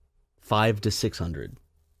 $500 to $600.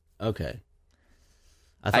 Okay.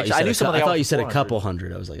 I thought you said a couple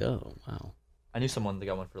hundred. I was like, oh wow. I knew someone that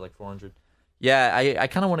got one for like $400. Yeah, I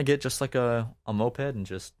kind of want to get just like a moped and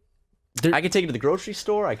just. I could take it to the grocery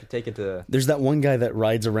store. I could take it to. There's that one guy that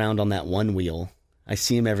rides around on that one wheel. I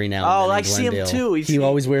see him every now and then. Oh, I see him too. He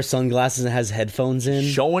always wears sunglasses and has headphones in.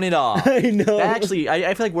 Showing it off. I know. Actually,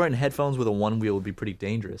 I feel like wearing headphones with a one wheel would be pretty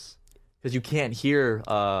dangerous because you can't hear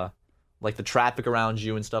like the traffic around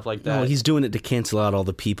you and stuff like that. No, he's doing it to cancel out all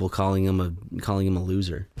the people calling him a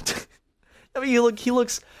loser. I mean, he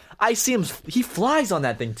looks. I see him. He flies on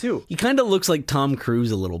that thing too. He kind of looks like Tom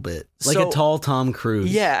Cruise a little bit, like a tall Tom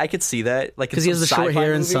Cruise. Yeah, I could see that. Like because he has the short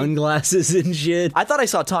hair and sunglasses and shit. I thought I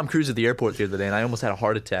saw Tom Cruise at the airport the other day, and I almost had a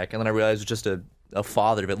heart attack. And then I realized it was just a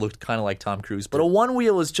father that looked kind of like Tom Cruise. But a one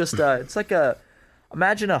wheel is just it's like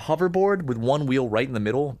imagine a hoverboard with one wheel right in the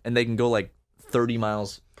middle, and they can go like 30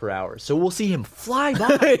 miles per hour. So we'll see him fly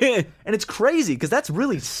by. And it's crazy because that's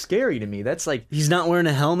really scary to me. That's like... He's not wearing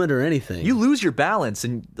a helmet or anything. You lose your balance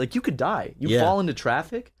and like you could die. You fall into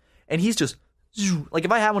traffic and he's just... Like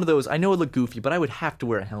if I had one of those, I know it look goofy, but I would have to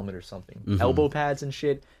wear a helmet or something. Mm-hmm. Elbow pads and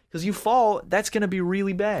shit. Because you fall, that's going to be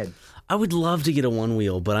really bad. I would love to get a one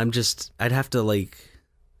wheel, but I'd have to like...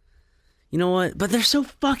 You know what? But they're so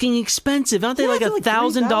fucking expensive. Aren't they like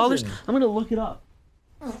 $1,000? I'm going to look it up.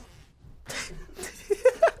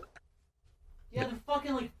 Yeah, they're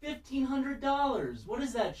fucking like $1,500. What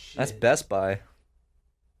is that shit? That's Best Buy.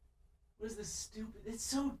 What is this stupid? It's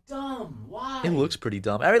so dumb. Why? It looks pretty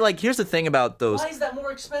dumb. I mean, like, here's the thing about those. Why is that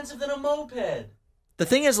more expensive than a moped? The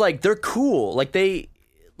thing is, like, they're cool. Like, the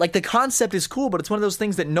concept is cool, but it's one of those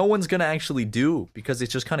things that no one's gonna actually do because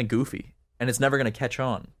it's just kind of goofy and it's never gonna catch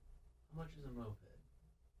on. How much is a moped?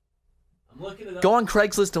 I'm looking it up. Go on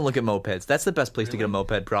Craigslist and look at mopeds. That's the best place to get a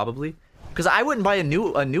moped, probably. Because I wouldn't buy a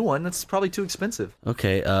new one. That's probably too expensive.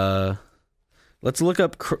 Okay, let's look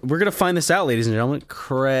up. We're gonna find this out, ladies and gentlemen.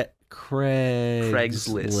 Craigslist.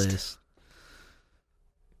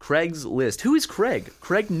 Craigslist. Who is Craig?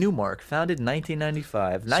 Craig Newmark, founded in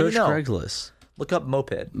 1995. Now Search you know. Craigslist. Look up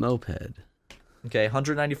moped. Okay,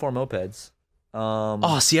 194 mopeds.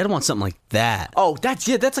 See, I don't want something like that. Oh, that's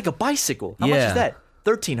like a bicycle. How much is that?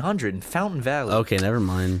 $1,300 in Fountain Valley. Okay, never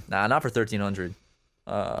mind. Nah, not for $1,300.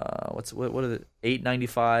 What are the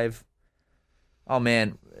 $895? Oh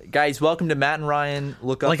man, guys, welcome to Matt and Ryan.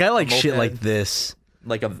 Look up. Like I like shit like this.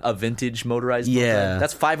 Like a vintage motorized moped.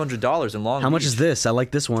 That's $500 in Long How Beach. much is this? I like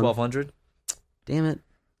this one. $1,200. Damn it.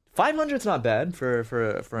 $500's not bad for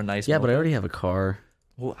a nice. Yeah, moped. but I already have a car.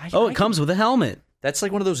 Well, it comes with a helmet. That's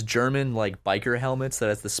like one of those German like biker helmets that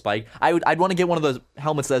has the spike. I'd want to get one of those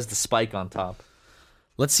helmets that has the spike on top.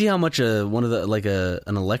 Let's see how much one of the like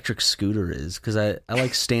an electric scooter is, because I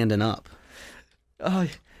like standing up. Oh,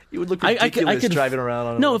 you would look ridiculous I could driving around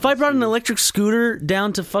on. No, if I brought an electric scooter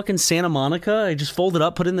down to fucking Santa Monica, I just fold it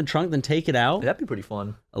up, put it in the trunk, then take it out. That'd be pretty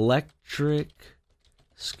fun. Electric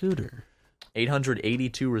scooter.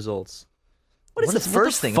 882 results. What is the fuck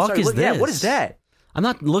first thing? Is this? Yeah, what is that? I'm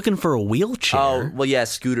not looking for a wheelchair. Oh, well, yeah,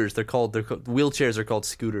 scooters. Wheelchairs are called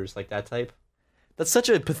scooters, like that type. That's such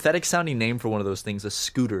a pathetic sounding name for one of those things, a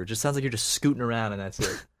scooter. It just sounds like you're just scooting around and that's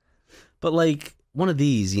it. But like one of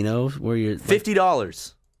these, you know, where you're...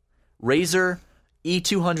 $50. Razor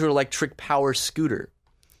E200 electric power scooter.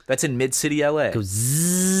 That's in Mid-City, LA. Go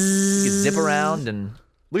zzz. You can zip around and...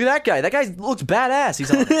 Look at that guy. That guy looks badass.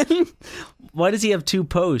 He's on it. Why does he have two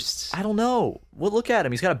posts? I don't know. Well, look at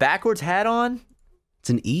him. He's got a backwards hat on. It's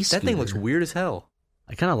an e-scooter. That thing looks weird as hell.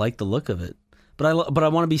 I kind of like the look of it. But I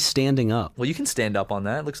want to be standing up. Well, you can stand up on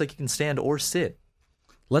that. It looks like you can stand or sit.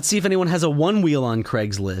 Let's see if anyone has a one wheel on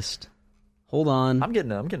Craigslist. Hold on. I'm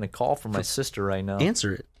getting a call from my sister right now.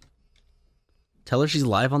 Answer it. Tell her she's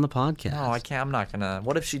live on the podcast. No, I can't. I'm not gonna.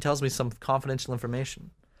 What if she tells me some confidential information?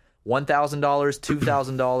 $1,000,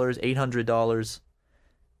 $2,000, $800.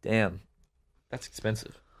 Damn, that's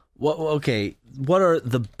expensive. Okay, what are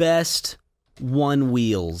the best one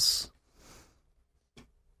wheels?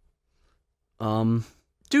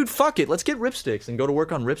 Dude, fuck it. Let's get ripsticks and go to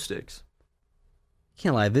work on ripsticks.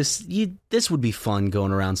 Can't lie. This would be fun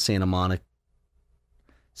going around Santa Monica.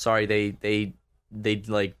 Sorry, they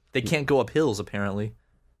can't go up hills apparently.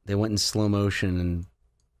 They went in slow motion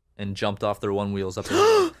and jumped off their one wheels up the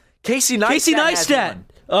hill. Casey Neistat.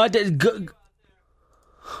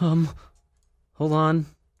 Hold on.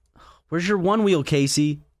 Where's your one wheel,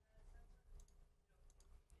 Casey?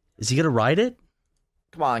 Is he gonna ride it?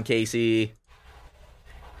 Come on, Casey.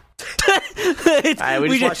 We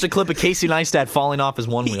just watched a clip of Casey Neistat falling off his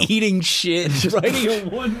one wheel. Eating shit. Riding a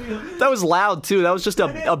one wheel. That was loud, too. That was just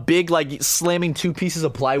a big, like, slamming two pieces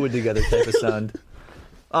of plywood together type of sound.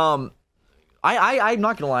 I'm not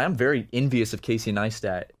going to lie. I'm very envious of Casey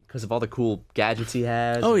Neistat because of all the cool gadgets he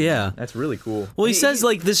has. Oh, yeah. That's really cool. Well, he says,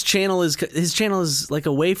 like, his channel is, like,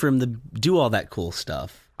 a way for him to do all that cool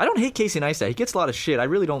stuff. I don't hate Casey Neistat. He gets a lot of shit. I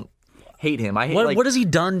really don't hate him. What has he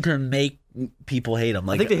done to make people hate him?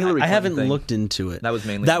 Like, I think the Hillary Clinton haven't thing. Looked into it. That was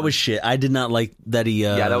mainly that was shit. I did not like that he.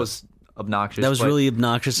 Yeah, that was obnoxious. That was really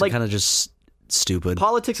obnoxious, like, and kind of just stupid.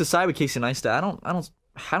 Politics aside, with Casey Neistat, I don't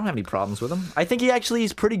have any problems with him. I think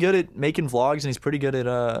he's pretty good at making vlogs, and he's pretty good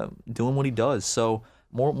at doing what he does. So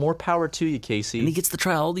more power to you, Casey. And he gets to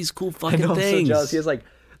try all these cool fucking things. I'm so jealous. He has like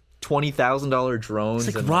 $20,000 drones.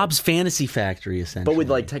 It's like Rob's Fantasy Factory, essentially, but with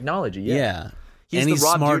like technology. Yeah. He's the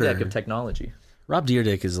Rob smarter. Dyrdek of technology. Rob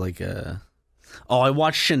Dyrdek is like a... Oh, I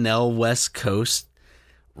watched Chanel West Coast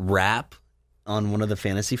rap on one of the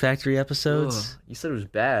Fantasy Factory episodes. Ugh, you said it was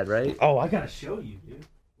bad, right? Oh, I gotta show you, dude.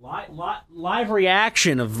 Live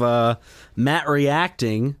reaction of Matt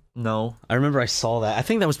reacting. No. I remember I saw that. I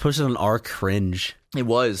think that was posted on our Cringe. It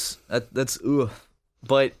was. That's ugh.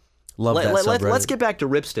 But let's get back to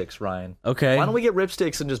ripsticks, Ryan. Okay. Why don't we get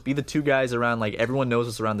ripsticks and just be the two guys around, like, everyone knows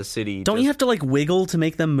us around the city. Don't you have to, like, wiggle to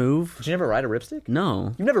make them move? Did you never ride a ripstick?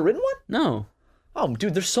 No. You've never ridden one? No. Oh,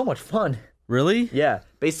 dude, they're so much fun. Really? Yeah.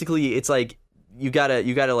 Basically, it's like you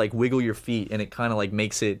gotta like wiggle your feet, and it kind of like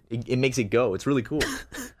makes it makes it go. It's really cool.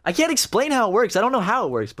 I can't explain how it works. I don't know how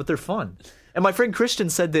it works, but they're fun. And my friend Christian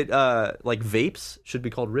said that like vapes should be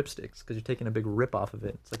called ripsticks because you're taking a big rip off of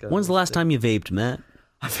it. It's like When's the last time you vaped, Matt?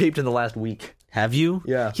 I vaped in the last week. Have you?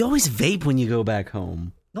 Yeah. You always vape when you go back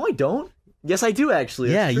home. No, I don't. Yes, I do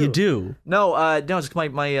actually. Yeah, That's true. you do. No, it's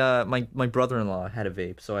my brother-in-law had a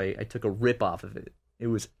vape, so I took a rip off of it. It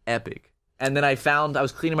was epic. And then I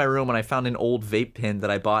was cleaning my room and I found an old vape pen that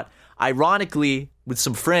I bought, ironically, with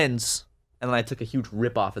some friends, and then I took a huge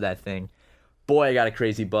rip off of that thing. Boy, I got a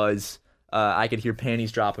crazy buzz. I could hear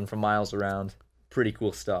panties dropping from miles around. Pretty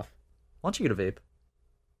cool stuff. Why don't you get a vape?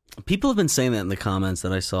 People have been saying that in the comments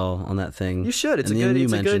that I saw on that thing. You should. I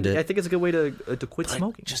think it's a good way to quit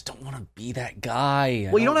smoking. I just don't want to be that guy.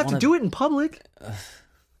 Well, you don't have to do it in public.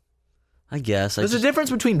 I guess. There's a difference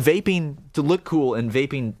between vaping to look cool and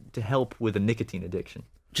vaping to help with a nicotine addiction.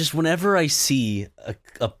 Just whenever I see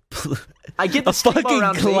I get the a stigma fucking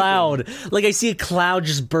around cloud, vaping. like I see a cloud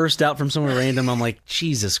just burst out from somewhere random, I'm like,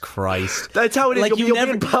 Jesus Christ. That's how it is. Like You'll be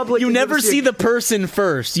in public. you and never you'll see the person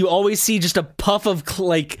first. You always see just a puff of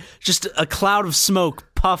just a cloud of smoke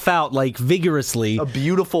puff out like vigorously. a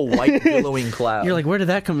beautiful white billowing cloud. You're like, where did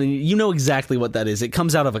that come from? You know exactly what that is. It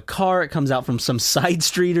comes out of a car. It comes out from some side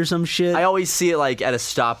street or some shit. I always see it like at a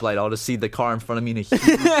stoplight. I'll just see the car in front of me in a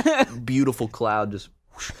huge, beautiful cloud just.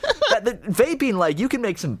 The vaping, like, you can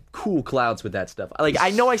make some cool clouds with that stuff. Like,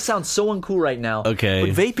 I know I sound so uncool right now. Okay.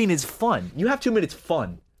 But vaping is fun. You have to admit it's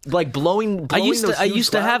fun. Like blowing I used those to huge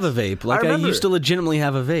to have a clouds. vape. Like I used to legitimately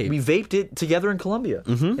have a vape. We vaped it together in Columbia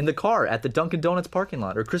in the car at the Dunkin' Donuts parking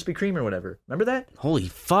lot or Krispy Kreme or whatever. Remember that? Holy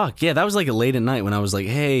fuck. Yeah, that was like late at night when I was like,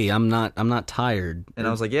 "Hey, I'm not tired." And I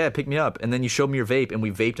was like, "Yeah, pick me up." And then you showed me your vape and we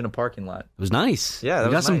vaped in a parking lot. It was nice. Yeah, that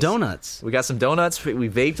we got was some nice. donuts. We got some donuts. We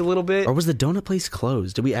vaped a little bit. Or was the donut place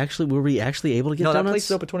closed? Were we actually able to get No, donuts? that place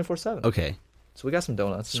is open 24/7. Okay. So we got some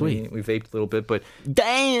donuts. Sweet. We vaped a little bit, but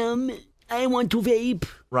Damn, I want to vape.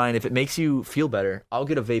 Ryan, if it makes you feel better, I'll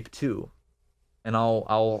get a vape too, and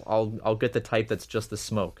I'll get the type that's just the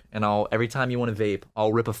smoke. And every time you want to vape,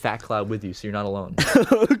 I'll rip a fat cloud with you, so you're not alone.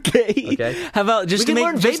 Okay. How about just to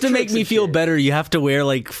make tricks me and feel shit. better? You have to wear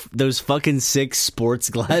like those fucking sick sports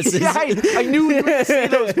glasses. Yeah, I knew you were going to say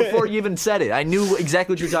those before you even said it. I knew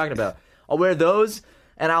exactly what you were talking about. I'll wear those,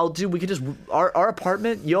 and we could just our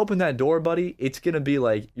apartment. You open that door, buddy. It's gonna be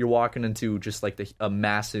like you're walking into just like a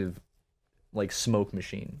massive like smoke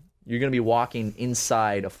machine. You're going to be walking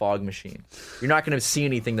inside a fog machine. You're not going to see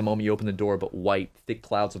anything the moment you open the door but white, thick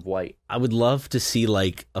clouds of white. I would love to see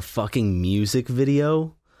like a fucking music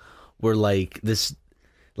video where like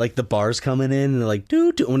the bar's coming in and they're like,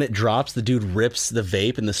 dude, when it drops, the dude rips the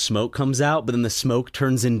vape and the smoke comes out, but then the smoke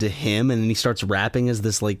turns into him and then he starts rapping as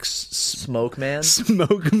this like Smoke man?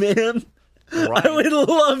 Smoke man. Right. I would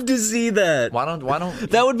love to see that. Why don't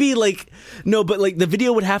That would be like, no, but like the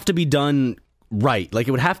video would have to be done right. Like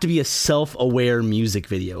it would have to be a self-aware music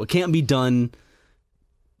video. It can't be done.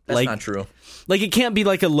 That's not true. Like it can't be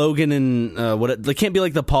like a Logan and it can't be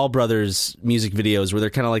like the Paul brothers music videos where they're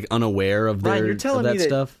kind of like unaware of Ryan, you're telling that me that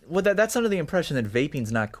stuff. Well, that's under the impression that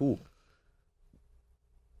vaping's not cool.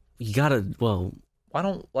 You gotta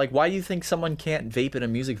Why do you think someone can't vape in a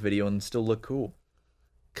music video and still look cool?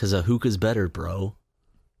 because a hookah's better, bro.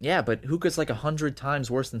 Yeah, but hookah's like 100 times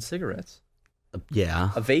worse than cigarettes.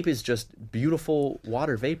 Yeah. A vape is just beautiful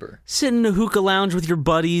water vapor. Sit in a hookah lounge with your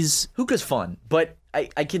buddies. Hookah's fun, but I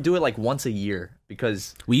could do it like once a year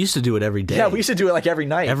because... We used to do it every day. Yeah, we used to do it like every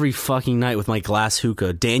night. Every fucking night with my glass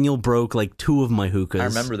hookah. Daniel broke like 2 of my hookahs. I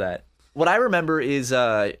remember that. What I remember is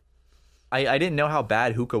I didn't know how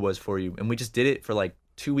bad hookah was for you, and we just did it for like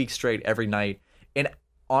 2 weeks straight every night. And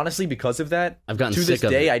honestly, because of that, I've gotten to sick this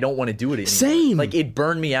of day, it. I don't want to do it anymore. Same. Like, it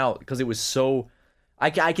burned me out because it was so...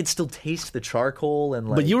 I could still taste the charcoal and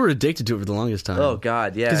like... But you were addicted to it for the longest time. Oh,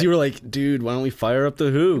 God, yeah. Because you were like, dude, why don't we fire up the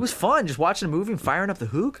hook? It was fun just watching a movie and firing up the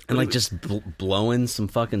hook. And like just blowing some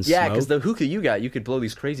fucking Yeah, smoke. because the hookah you could blow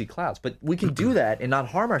these crazy clouds. But we can do that and not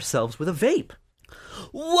harm ourselves with a vape.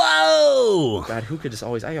 Whoa! God, hookah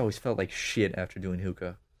I always felt like shit after doing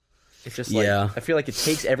hookah. It's just like, Yeah. I feel like it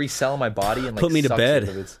takes every cell in my body and like Put me to sucks bed. it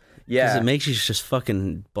of its- Yeah. Because it makes you just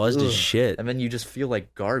fucking buzzed as Ugh. shit. And then you just feel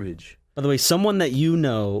like garbage. By the way, someone that you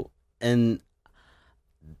know, and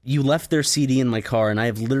you left their CD in my car, and I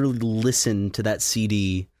have literally listened to that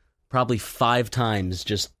CD probably 5 times,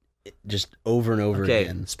 just over and over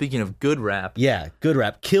again. Speaking of good rap, yeah, good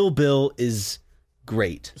rap. Kill Bill is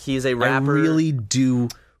great. He's a rapper. I really do.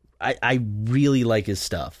 I really like his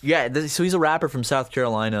stuff. Yeah, so he's a rapper from South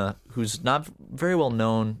Carolina who's not very well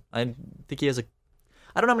known. I think he has I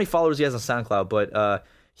don't know how many followers he has on SoundCloud, but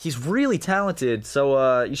he's really talented.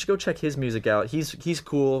 So you should go check his music out. He's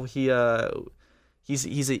cool. He's a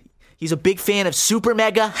big fan of Super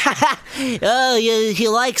Mega. Oh, he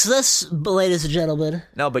likes this, ladies and gentlemen.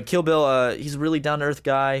 No, but Kill Bill, he's a really down to earth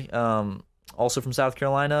guy. Also from South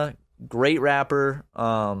Carolina. Great rapper.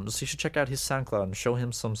 So you should check out his SoundCloud and show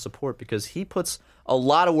him some support because he puts a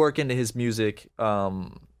lot of work into his music,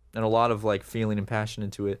 and a lot of like feeling and passion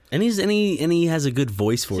into it. And he has a good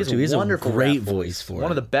voice for it too. He has a great voice for it.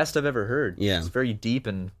 One of the best I've ever heard. Yeah, it's very deep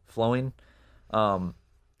and flowing.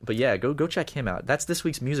 But yeah, go check him out. That's this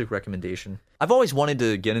week's music recommendation. I've always wanted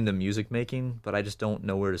to get into music making, but I just don't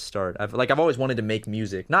know where to start. I've always wanted to make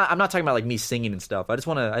music. I'm not talking about like me singing and stuff. I've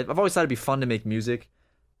always thought it'd be fun to make music.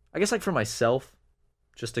 I guess like for myself,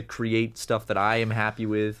 just to create stuff that I am happy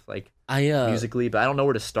with, like musically, but I don't know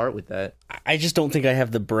where to start with that. I just don't think I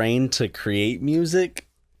have the brain to create music.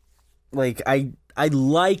 Like I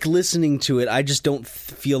like listening to it. I just don't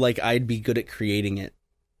feel like I'd be good at creating it.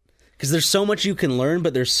 Because there's so much you can learn,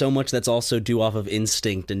 but there's so much that's also due off of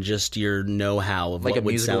instinct and just your know-how of like what a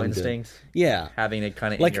would musical sound instinct. Good. Yeah, having it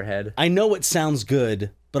kind of like, in your head. I know it sounds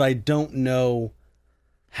good, but I don't know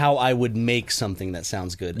how I would make something that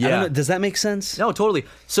sounds good. Yeah. I don't know, does that make sense? No, totally.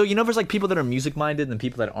 So there's like people that are music minded and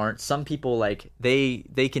people that aren't. Some people like they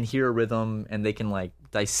can hear a rhythm and they can like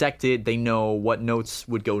dissect it. They know what notes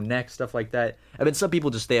would go next, stuff like that. I mean, some people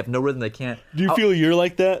just they have no rhythm. They can't. Do you feel you're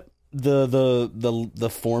like that? The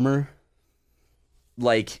former.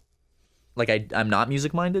 Like I'm not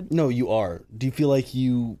music minded? No, you are. Do you feel like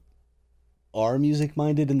you are music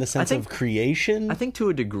minded in the sense of creation? I think to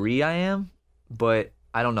a degree I am, but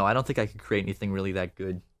I don't know. I don't think I could create anything really that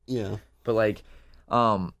good. Yeah. But like,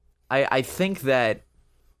 I think that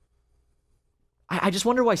I just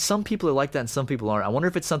wonder why some people are like that and some people aren't. I wonder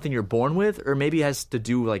if it's something you're born with, or maybe it has to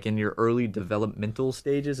do like in your early developmental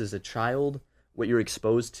stages as a child, what you're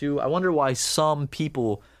exposed to. I wonder why some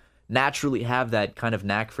people naturally have that kind of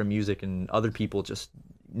knack for music and other people just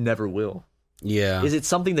never will. Yeah. Is it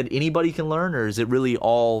something that anybody can learn, or is it really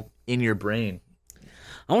all in your brain?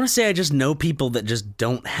 I want to say I just know people that just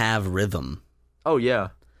don't have rhythm. Oh, yeah.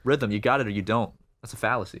 Rhythm. You got it or you don't. That's a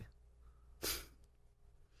fallacy.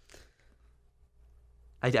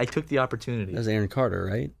 I took the opportunity. That was Aaron Carter,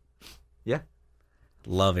 right? Yeah.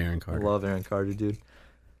 Love Aaron Carter. Love Aaron Carter, dude.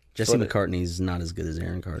 Jesse McCartney's not as good as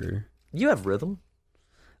Aaron Carter. You have rhythm.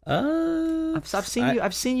 I've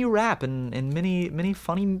seen you rap in many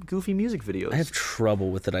funny, goofy music videos. I have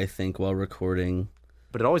trouble with it, I think, while recording.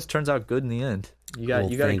 But it always turns out good in the end. You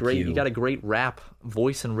got a great rap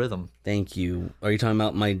voice and rhythm. Thank you. Are you talking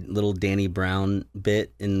about my little Danny Brown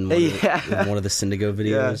bit in one of the Syndigo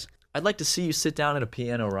videos? Yeah. I'd like to see you sit down at a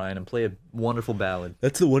piano, Ryan, and play a wonderful ballad.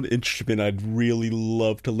 That's the one instrument I'd really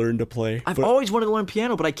love to learn to play. I've always wanted to learn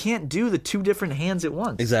piano, but I can't do the 2 different hands at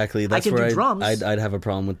once. Exactly. That's I can where do drums. I'd have a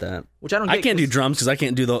problem with that. Which I don't get. I can't do drums because I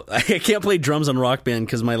can't play drums on Rock Band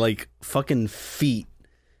because my like fucking feet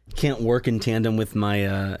can't work in tandem with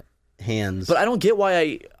my hands. But I don't get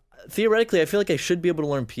why theoretically I feel like I should be able to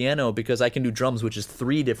learn piano because I can do drums, which is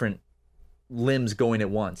 3 different limbs going at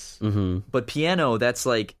once. Mm-hmm. But piano, that's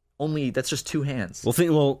just 2 hands.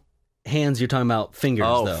 Well, hands, you're talking about fingers,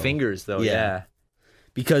 though. Oh, fingers, though, yeah.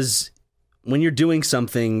 Because when you're doing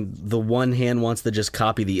something, the one hand wants to just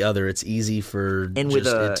copy the other. It's easy for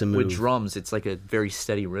it to move. With drums, it's like a very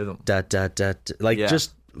steady rhythm. Dot, dot, dot. Like,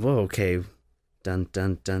 just, whoa, okay. Dun,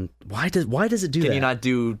 dun, dun. Why does it do that? Can you not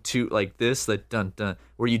do 2, like this, like dun, dun,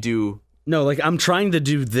 where you do... No, like, I'm trying to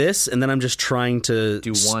do this, and then I'm just trying to...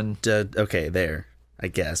 Do one... okay, there, I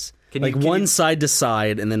guess. One side to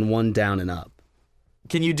side and then one down and up.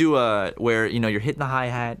 Can you do where you're hitting the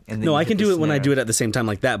hi-hat and then No, I can do it when I do it at the same time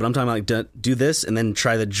like that, but I'm talking about like do this and then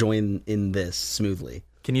try to join in this smoothly.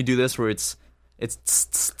 Can you do this where it's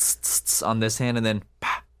on this hand and then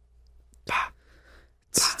pa, pa,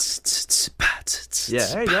 pa.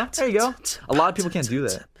 Yeah, there you go. A lot of people can't do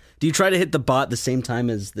that. Do you try to hit the bot the same time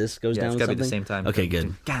as this goes down? Yeah, it's gotta be the same time. Okay,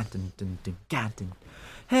 good.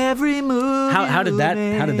 Every move. How did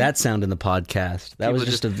that sound in the podcast? That was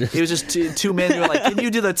just it was just 2 men who were like, "Can you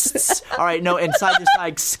do that?" All right, no, and side to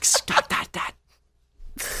side.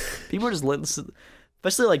 People are just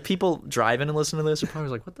Especially like people driving and listening to this are probably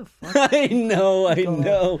like, what the fuck? I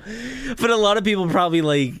know. But a lot of people probably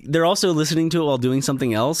like, they're also listening to it while doing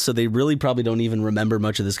something else, so they really probably don't even remember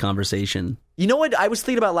much of this conversation. You know what I was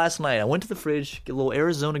thinking about last night? I went to the fridge, get a little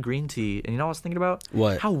Arizona green tea, and you know what I was thinking about?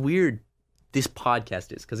 What? How weird this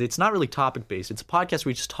podcast is, because it's not really topic based. It's a podcast where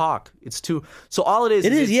we just talk. It's two. So all it is.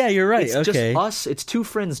 It is. Yeah, you're right. It's okay. just us. It's two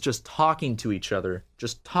friends just talking to each other,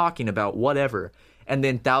 just talking about whatever, and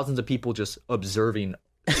then thousands of people just observing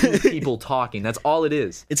two people talking. That's all it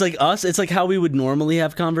is. It's like us. It's like how we would normally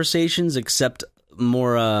have conversations, except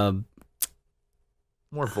more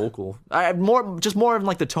vocal. More of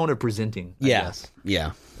like the tone of presenting. I guess.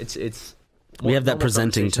 Yeah. It's. We have that normal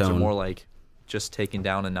presenting conversations are tone. more like just taken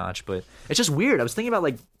down a notch, but it's just weird. I was thinking about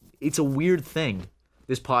like it's a weird thing.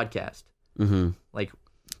 This podcast, like.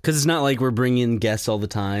 Because it's not like we're bringing guests all the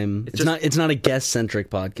time. It's not a guest-centric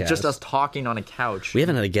podcast. Just us talking on a couch. We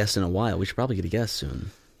haven't had a guest in a while. We should probably get a guest soon.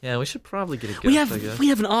 Yeah, we should probably get a guest. We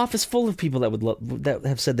have an office full of people that that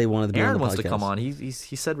have said they wanted to be Aaron on the podcast. wants to come on. He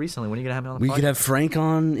said recently, when are you gonna have me on the podcast? We could have Frank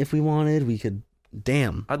on if we wanted. We could.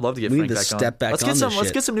 Damn. I'd love to get we Frank need to back step on. back Let's on get some. this Let's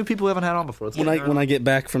shit. get some new people we haven't had on before. When I get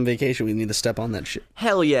back from vacation, we need to step on that shit.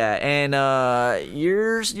 Hell yeah! And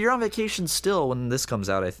you're on vacation still when this comes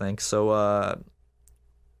out, I think. So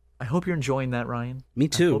I hope you're enjoying that, Ryan. Me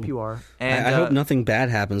too. I hope you are. And I hope nothing bad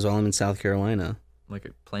happens while I'm in South Carolina. Like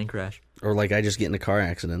a plane crash. Or like I just get in a car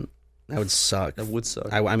accident. That would suck. That would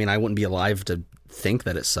suck. I mean, I wouldn't be alive to think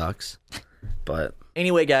that it sucks. But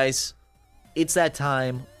anyway, guys, it's that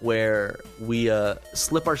time where we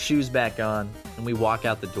slip our shoes back on and we walk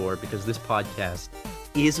out the door, because this podcast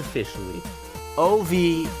is officially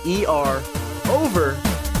OVER, over